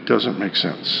scripturally doesn't make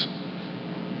sense.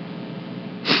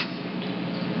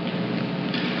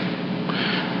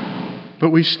 But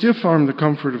we stiff-arm the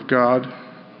comfort of God.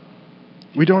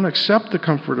 We don't accept the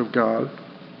comfort of God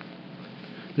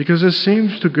because it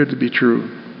seems too good to be true.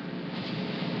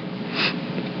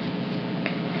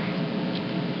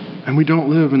 And we don't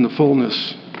live in the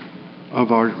fullness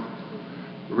of our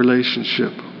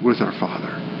relationship with our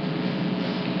Father.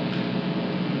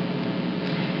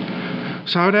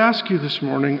 So I would ask you this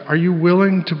morning, are you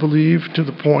willing to believe to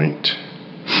the point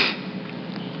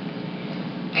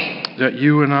that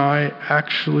you and I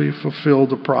actually fulfill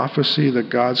the prophecy that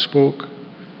God spoke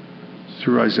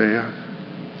through Isaiah?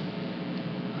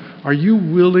 Are you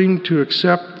willing to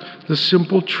accept the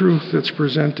simple truth that's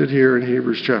presented here in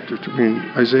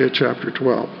Isaiah chapter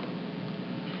 12?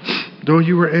 Though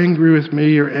you were angry with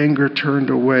me, your anger turned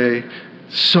away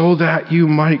so that you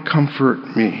might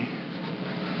comfort me.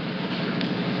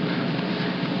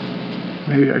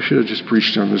 Maybe I should have just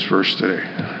preached on this verse today.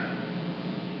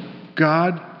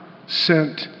 God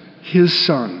sent His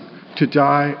Son to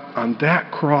die on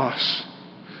that cross,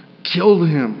 killed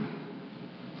Him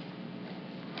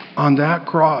on that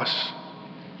cross,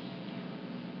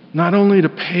 not only to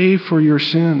pay for your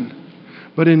sin,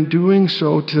 but in doing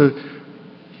so to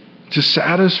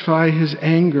satisfy His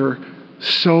anger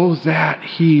so that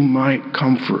He might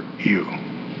comfort you.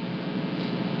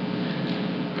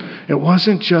 It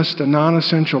wasn't just a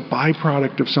non-essential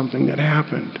byproduct of something that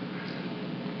happened.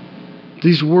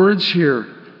 These words here,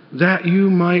 that you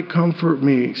might comfort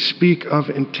me, speak of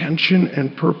intention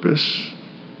and purpose.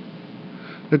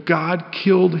 That God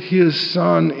killed His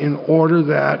Son in order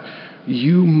that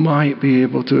you might be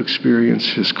able to experience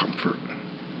His comfort.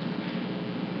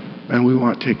 And we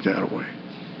want to take that away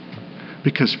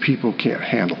because people can't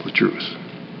handle the truth,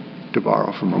 to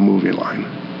borrow from a movie line.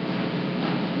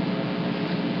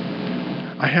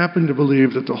 I happen to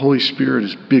believe that the Holy Spirit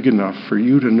is big enough for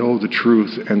you to know the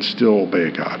truth and still obey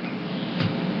God.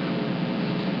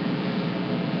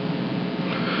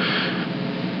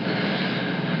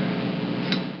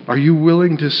 Are you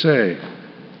willing to say,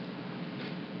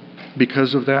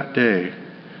 because of that day,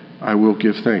 I will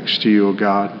give thanks to you, O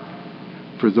God,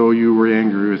 for though you were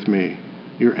angry with me,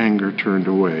 your anger turned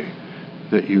away,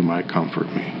 that you might comfort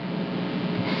me.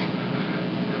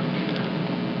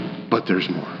 But there's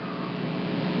more.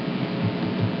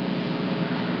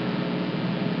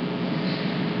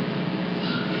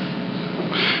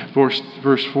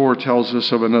 Verse 4 tells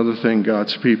us of another thing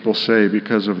God's people say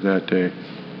because of that day.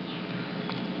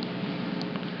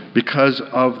 Because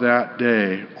of that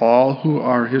day, all who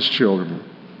are His children,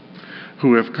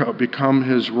 who have become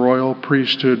His royal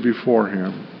priesthood before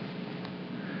Him,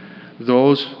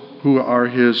 those who are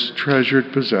His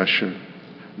treasured possession,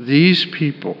 these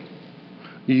people,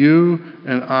 you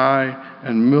and I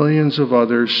and millions of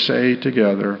others say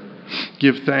together,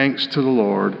 give thanks to the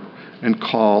Lord and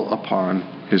call upon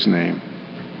His name.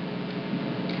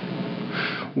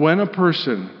 When a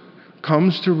person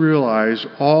comes to realize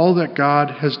all that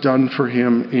God has done for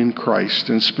him in Christ,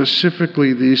 and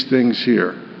specifically these things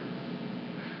here,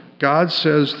 God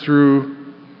says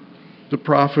through the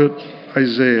prophet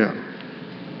Isaiah,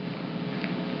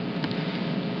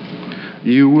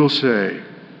 you will say,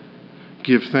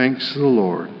 give thanks to the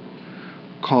Lord,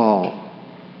 call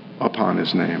upon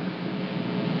His name.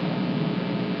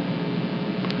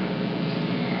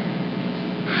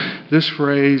 This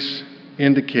phrase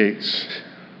indicates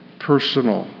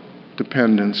personal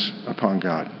dependence upon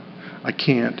God. I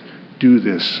can't do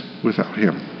this without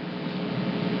Him.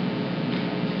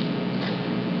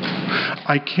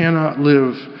 I cannot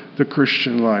live the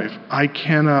Christian life. I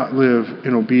cannot live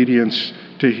in obedience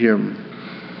to Him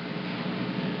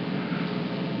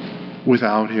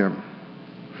without Him.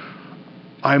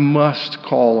 I must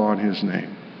call on His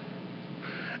name.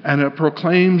 And it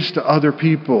proclaims to other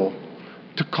people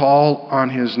to call on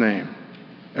His name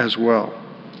as well.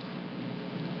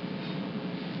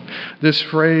 This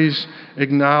phrase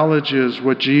acknowledges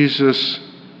what Jesus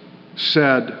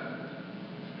said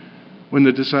when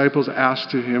the disciples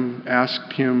asked Him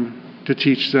to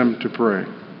teach them to pray.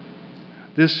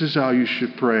 This is how you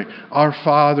should pray. Our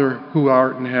Father who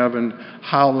art in heaven,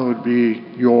 hallowed be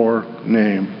your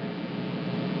name.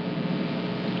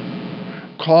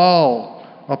 Call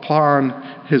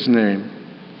upon His name.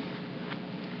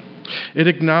 It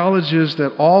acknowledges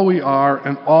that all we are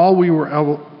and all we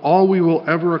will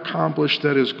ever accomplish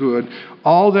that is good,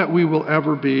 all that we will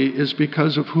ever be, is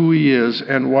because of who He is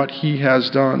and what He has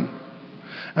done.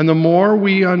 And the more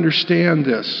we understand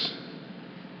this,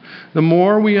 the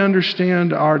more we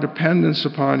understand our dependence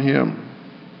upon Him,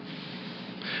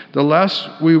 the less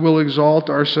we will exalt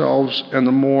ourselves and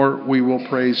the more we will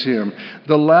praise Him.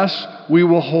 The less we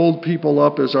will hold people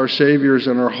up as our saviors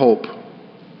and our hope,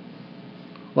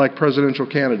 like presidential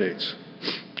candidates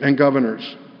and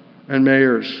governors and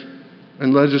mayors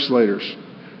and legislators.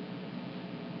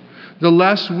 The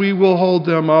less we will hold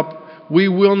them up, we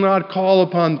will not call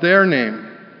upon their name.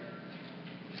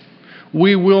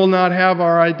 We will not have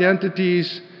our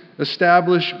identities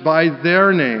established by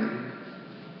their name,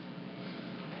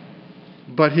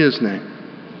 but His name.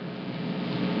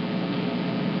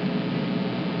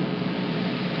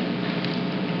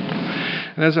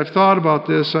 And as I've thought about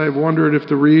this, I've wondered if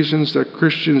the reasons that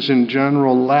Christians in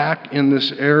general lack in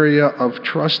this area of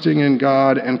trusting in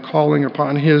God and calling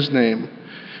upon His name,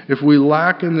 if we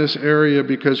lack in this area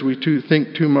because we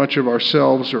think too much of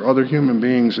ourselves or other human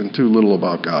beings and too little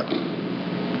about God.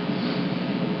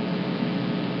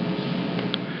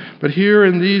 But here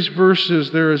in these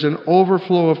verses, there is an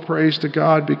overflow of praise to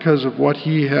God because of what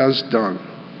He has done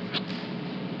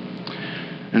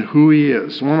and who He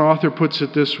is. One author puts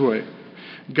it this way: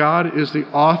 God is the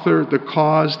author, the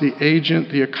cause, the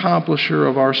agent, the accomplisher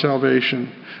of our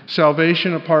salvation.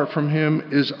 Salvation apart from Him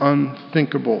is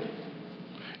unthinkable.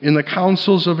 In the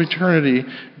councils of eternity,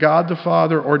 God the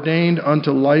Father ordained unto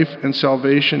life and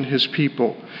salvation His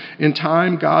people. In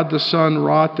time, God the Son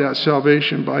wrought that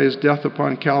salvation by His death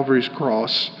upon Calvary's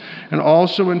cross. And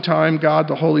also in time, God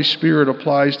the Holy Spirit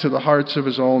applies to the hearts of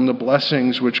His own the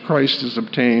blessings which Christ has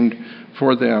obtained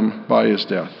for them by His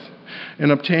death. In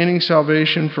obtaining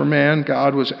salvation for man,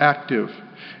 God was active.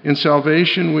 In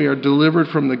salvation, we are delivered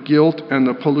from the guilt and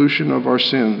the pollution of our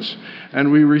sins,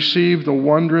 and we receive the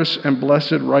wondrous and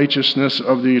blessed righteousness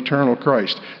of the eternal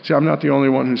Christ. See, I'm not the only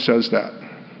one who says that.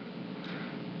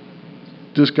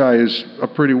 This guy is a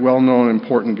pretty well-known,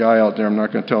 important guy out there. I'm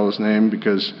not going to tell his name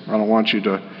because I don't want you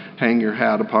to hang your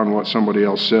hat upon what somebody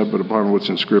else said, but upon what's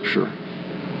in Scripture.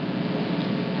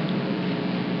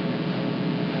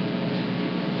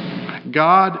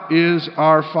 God is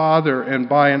our Father, and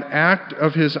by an act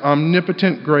of His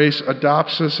omnipotent grace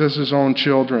adopts us as His own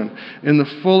children. In the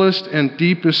fullest and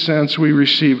deepest sense, we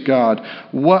receive God.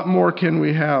 What more can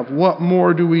we have? What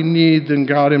more do we need than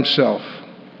God Himself?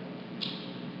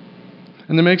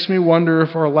 And it makes me wonder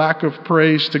if our lack of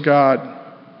praise to God,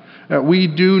 that we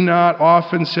do not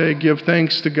often say, give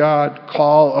thanks to God,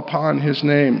 call upon His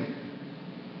name,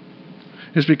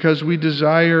 is because we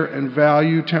desire and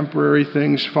value temporary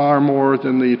things far more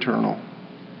than the eternal.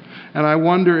 And I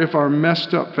wonder if our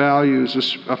messed up values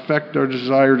affect our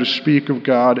desire to speak of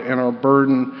God and our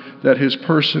burden that His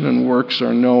person and works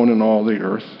are known in all the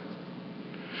earth.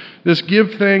 This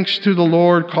give thanks to the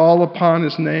Lord, call upon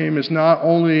His name is not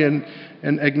only an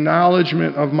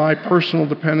acknowledgement of my personal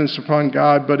dependence upon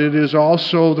God, but it is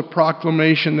also the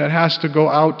proclamation that has to go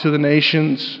out to the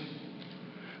nations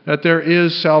that there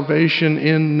is salvation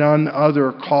in none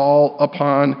other. Call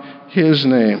upon His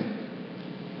name.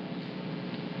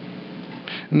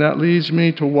 And that leads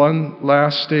me to one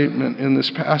last statement in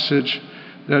this passage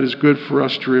that is good for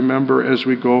us to remember as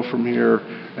we go from here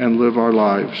and live our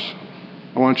lives.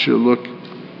 I want you to look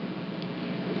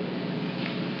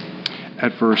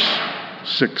at verse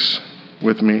 6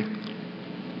 with me.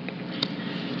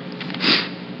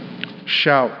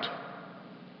 Shout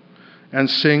and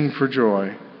sing for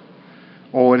joy,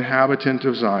 O inhabitant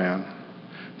of Zion,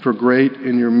 for great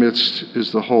in your midst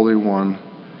is the Holy One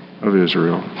of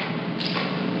Israel.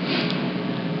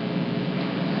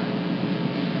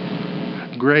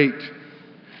 Great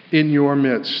in your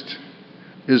midst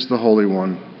is the Holy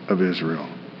One of Israel.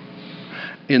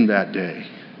 In that day,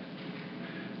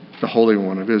 the Holy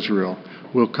One of Israel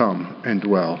will come and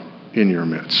dwell in your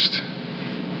midst.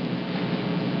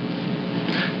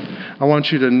 I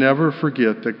want you to never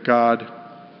forget that God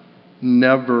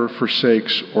never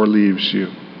forsakes or leaves you.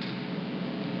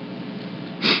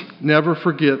 Never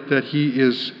forget that He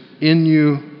is in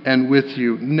you and with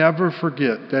you. Never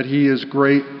forget that He is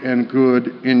great and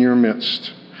good in your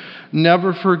midst.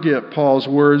 Never forget Paul's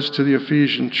words to the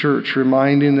Ephesian church,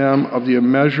 reminding them of the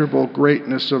immeasurable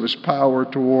greatness of His power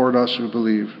toward us who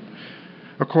believe.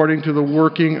 According to the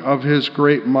working of His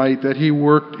great might that He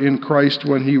worked in Christ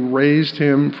when He raised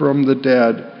Him from the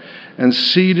dead and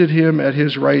seated Him at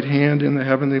His right hand in the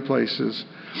heavenly places.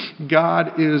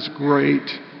 God is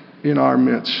great in our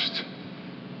midst.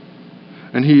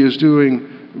 And He is doing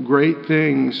great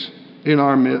things in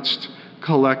our midst,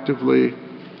 collectively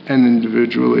and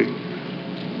individually.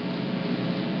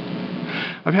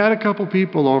 I've had a couple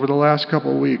people over the last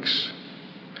couple of weeks,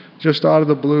 just out of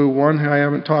the blue. One I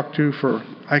haven't talked to for,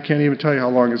 I can't even tell you how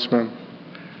long it's been.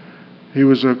 He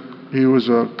was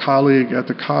a colleague at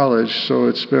the college, so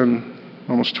it's been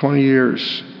almost 20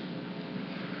 years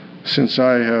since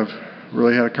I have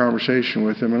really had a conversation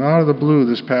with him. And out of the blue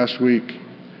this past week,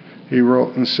 he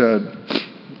wrote and said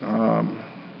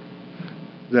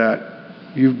that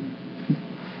you've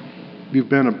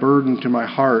been a burden to my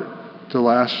heart the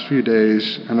last few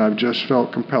days, and I've just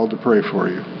felt compelled to pray for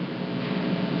you.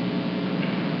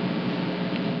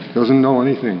 Doesn't know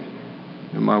anything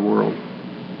in my world.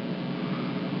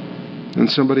 And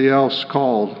somebody else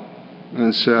called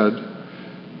and said,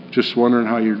 just wondering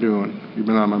how you're doing. You've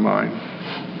been on my mind.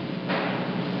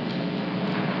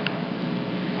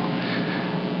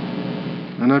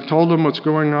 And I've told them what's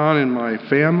going on in my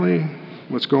family,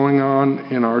 what's going on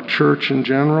in our church in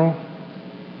general,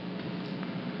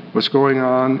 what's going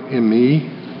on in me.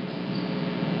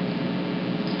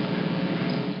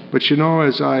 But you know,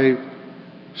 as I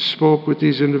spoke with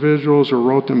these individuals or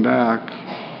wrote them back,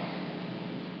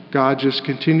 God just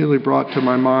continually brought to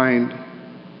my mind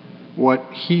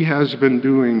what He has been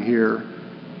doing here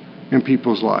in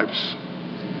people's lives.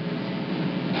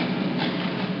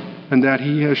 And that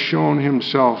He has shown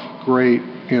Himself great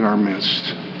in our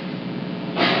midst.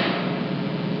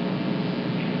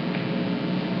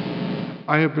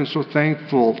 I have been so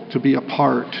thankful to be a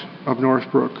part of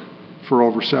Northbrook for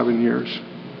over 7 years.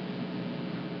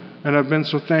 And I've been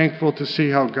so thankful to see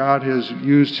how God has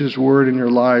used His Word in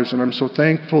your lives. And I'm so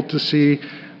thankful to see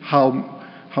how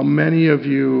many of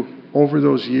you over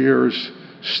those years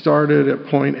started at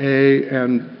point A,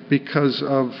 and because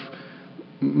of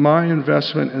my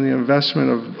investment and the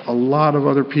investment of a lot of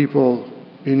other people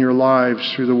in your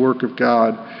lives through the work of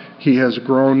God, He has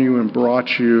grown you and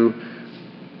brought you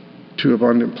to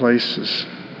abundant places.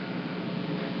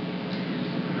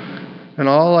 And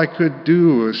all I could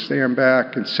do was stand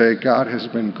back and say, God has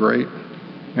been great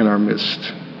in our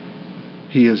midst.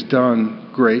 He has done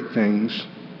great things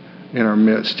in our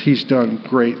midst. He's done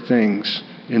great things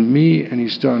in me, and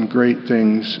He's done great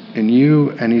things in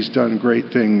you, and He's done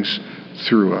great things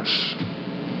through us.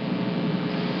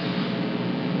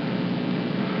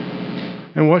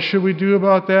 And what should we do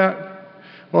about that?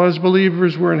 Well, as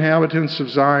believers, we're inhabitants of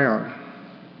Zion.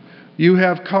 You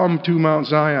have come to Mount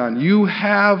Zion. You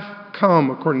have come,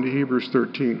 according to Hebrews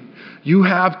 13. You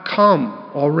have come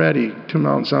already to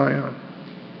Mount Zion.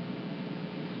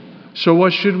 So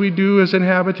what should we do as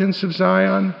inhabitants of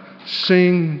Zion?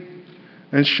 Sing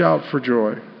and shout for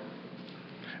joy.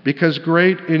 Because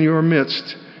great in your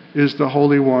midst is the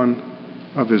Holy One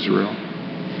of Israel.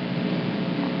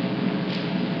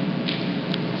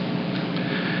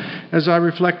 As I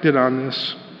reflected on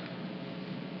this,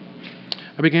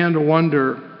 I began to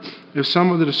wonder if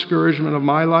some of the discouragement of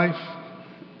my life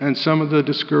and some of the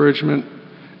discouragement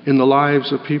in the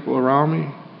lives of people around me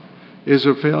is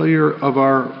a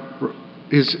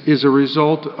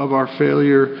result of our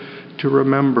failure to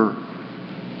remember,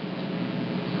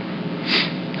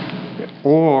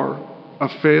 or a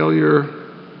failure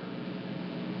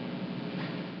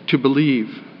to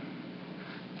believe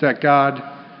that God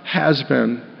has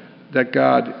been, that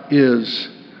God is,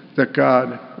 that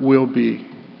God will be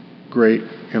great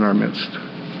in our midst.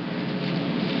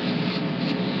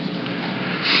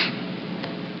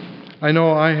 I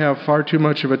know I have far too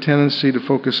much of a tendency to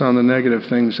focus on the negative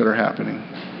things that are happening,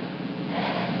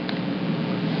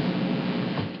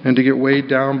 and to get weighed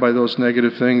down by those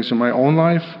negative things in my own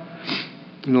life,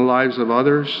 in the lives of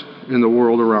others, in the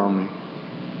world around me.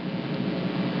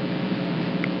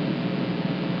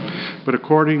 But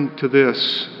according to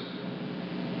this,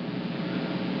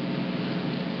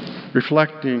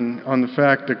 reflecting on the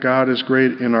fact that God is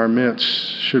great in our midst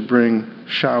should bring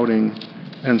shouting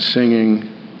and singing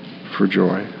for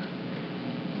joy.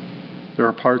 There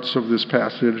are parts of this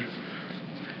passage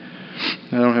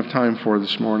I don't have time for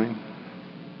this morning,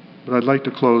 but I'd like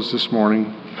to close this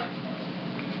morning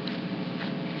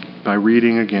by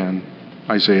reading again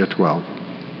Isaiah 12.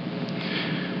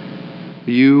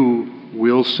 You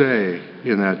will say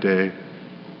in that day,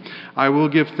 I will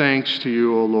give thanks to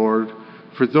you, O Lord,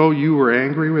 for though you were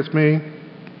angry with me,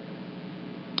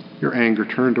 your anger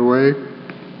turned away,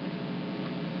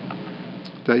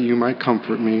 that you might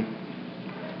comfort me.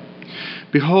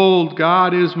 Behold,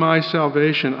 God is my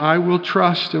salvation. I will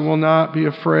trust and will not be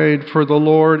afraid, for the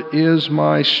Lord is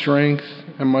my strength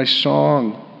and my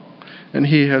song, and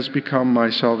he has become my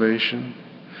salvation.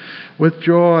 With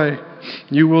joy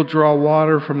you will draw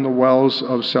water from the wells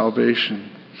of salvation.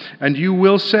 And you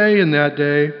will say in that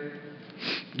day,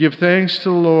 give thanks to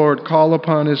the Lord, call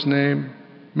upon his name.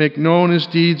 Make known his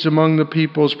deeds among the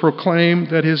peoples. Proclaim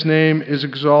that his name is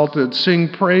exalted. Sing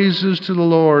praises to the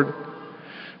Lord,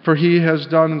 for he has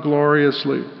done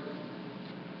gloriously.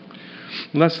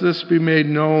 Let this be made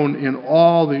known in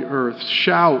all the earth.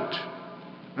 Shout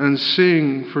and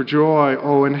sing for joy,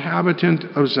 O inhabitant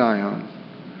of Zion,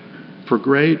 for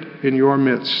great in your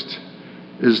midst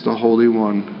is the Holy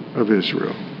One of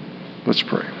Israel. Let's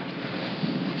pray.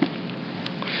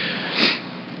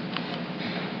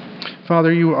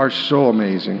 Father, you are so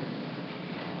amazing.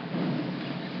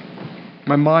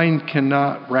 My mind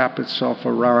cannot wrap itself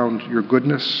around your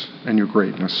goodness and your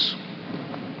greatness.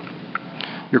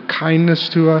 Your kindness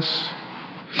to us,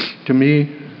 to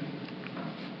me,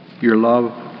 your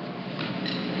love.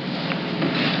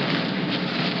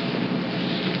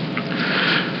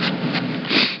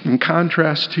 In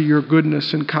contrast to your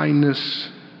goodness and kindness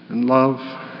and love,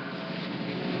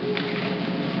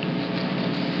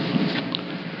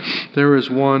 there is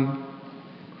one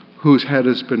whose head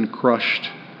has been crushed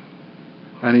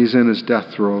and he's in his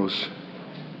death throes.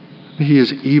 He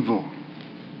is evil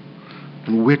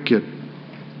and wicked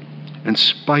and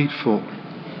spiteful.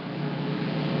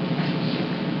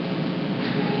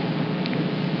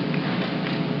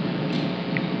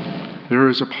 There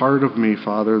is a part of me,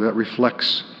 Father, that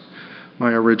reflects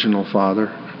my original father.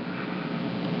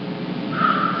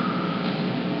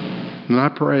 And I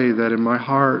pray that in my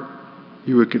heart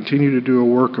you would continue to do a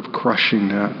work of crushing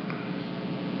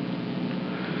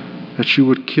that you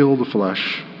would kill the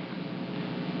flesh.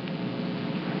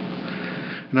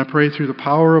 And I pray through the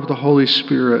power of the Holy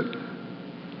Spirit,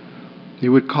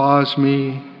 you would cause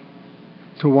me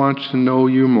to want to know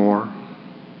you more,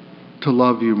 to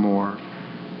love you more,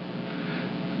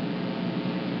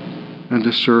 and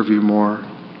to serve you more.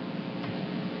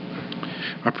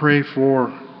 I pray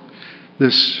for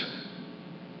this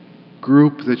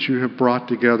group that you have brought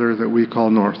together that we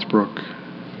call Northbrook.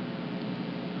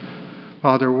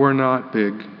 Father, we're not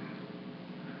big.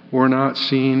 We're not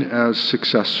seen as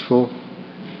successful.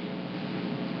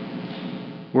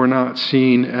 We're not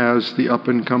seen as the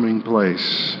up-and-coming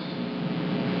place.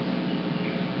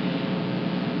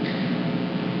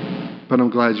 But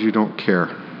I'm glad you don't care.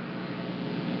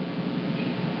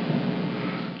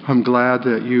 I'm glad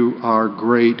that you are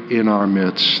great in our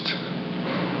midst.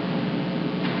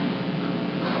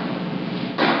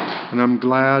 And I'm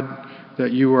glad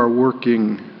that you are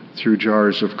working through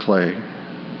jars of clay.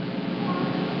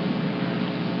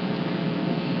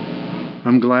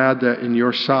 I'm glad that in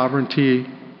your sovereignty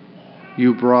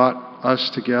you brought us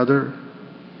together.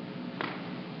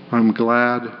 I'm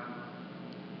glad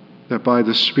that by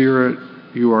the Spirit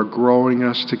you are growing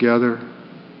us together.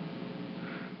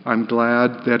 I'm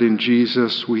glad that in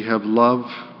Jesus we have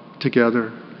love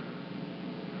together.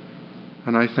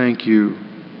 And I thank you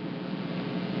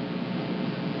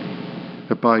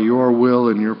that by your will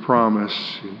and your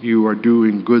promise, you are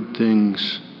doing good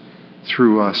things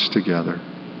through us together.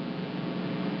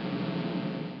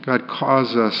 God,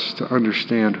 cause us to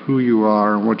understand who you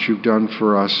are and what you've done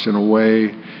for us in a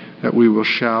way that we will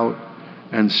shout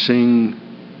and sing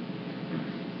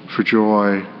for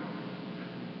joy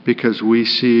because we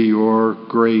see your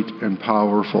great and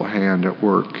powerful hand at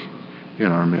work in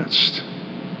our midst.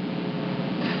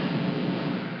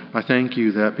 I thank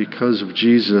you that because of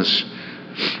Jesus,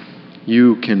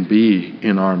 you can be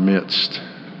in our midst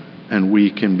and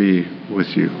we can be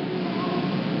with you.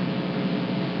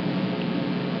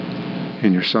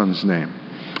 In your Son's name,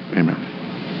 amen.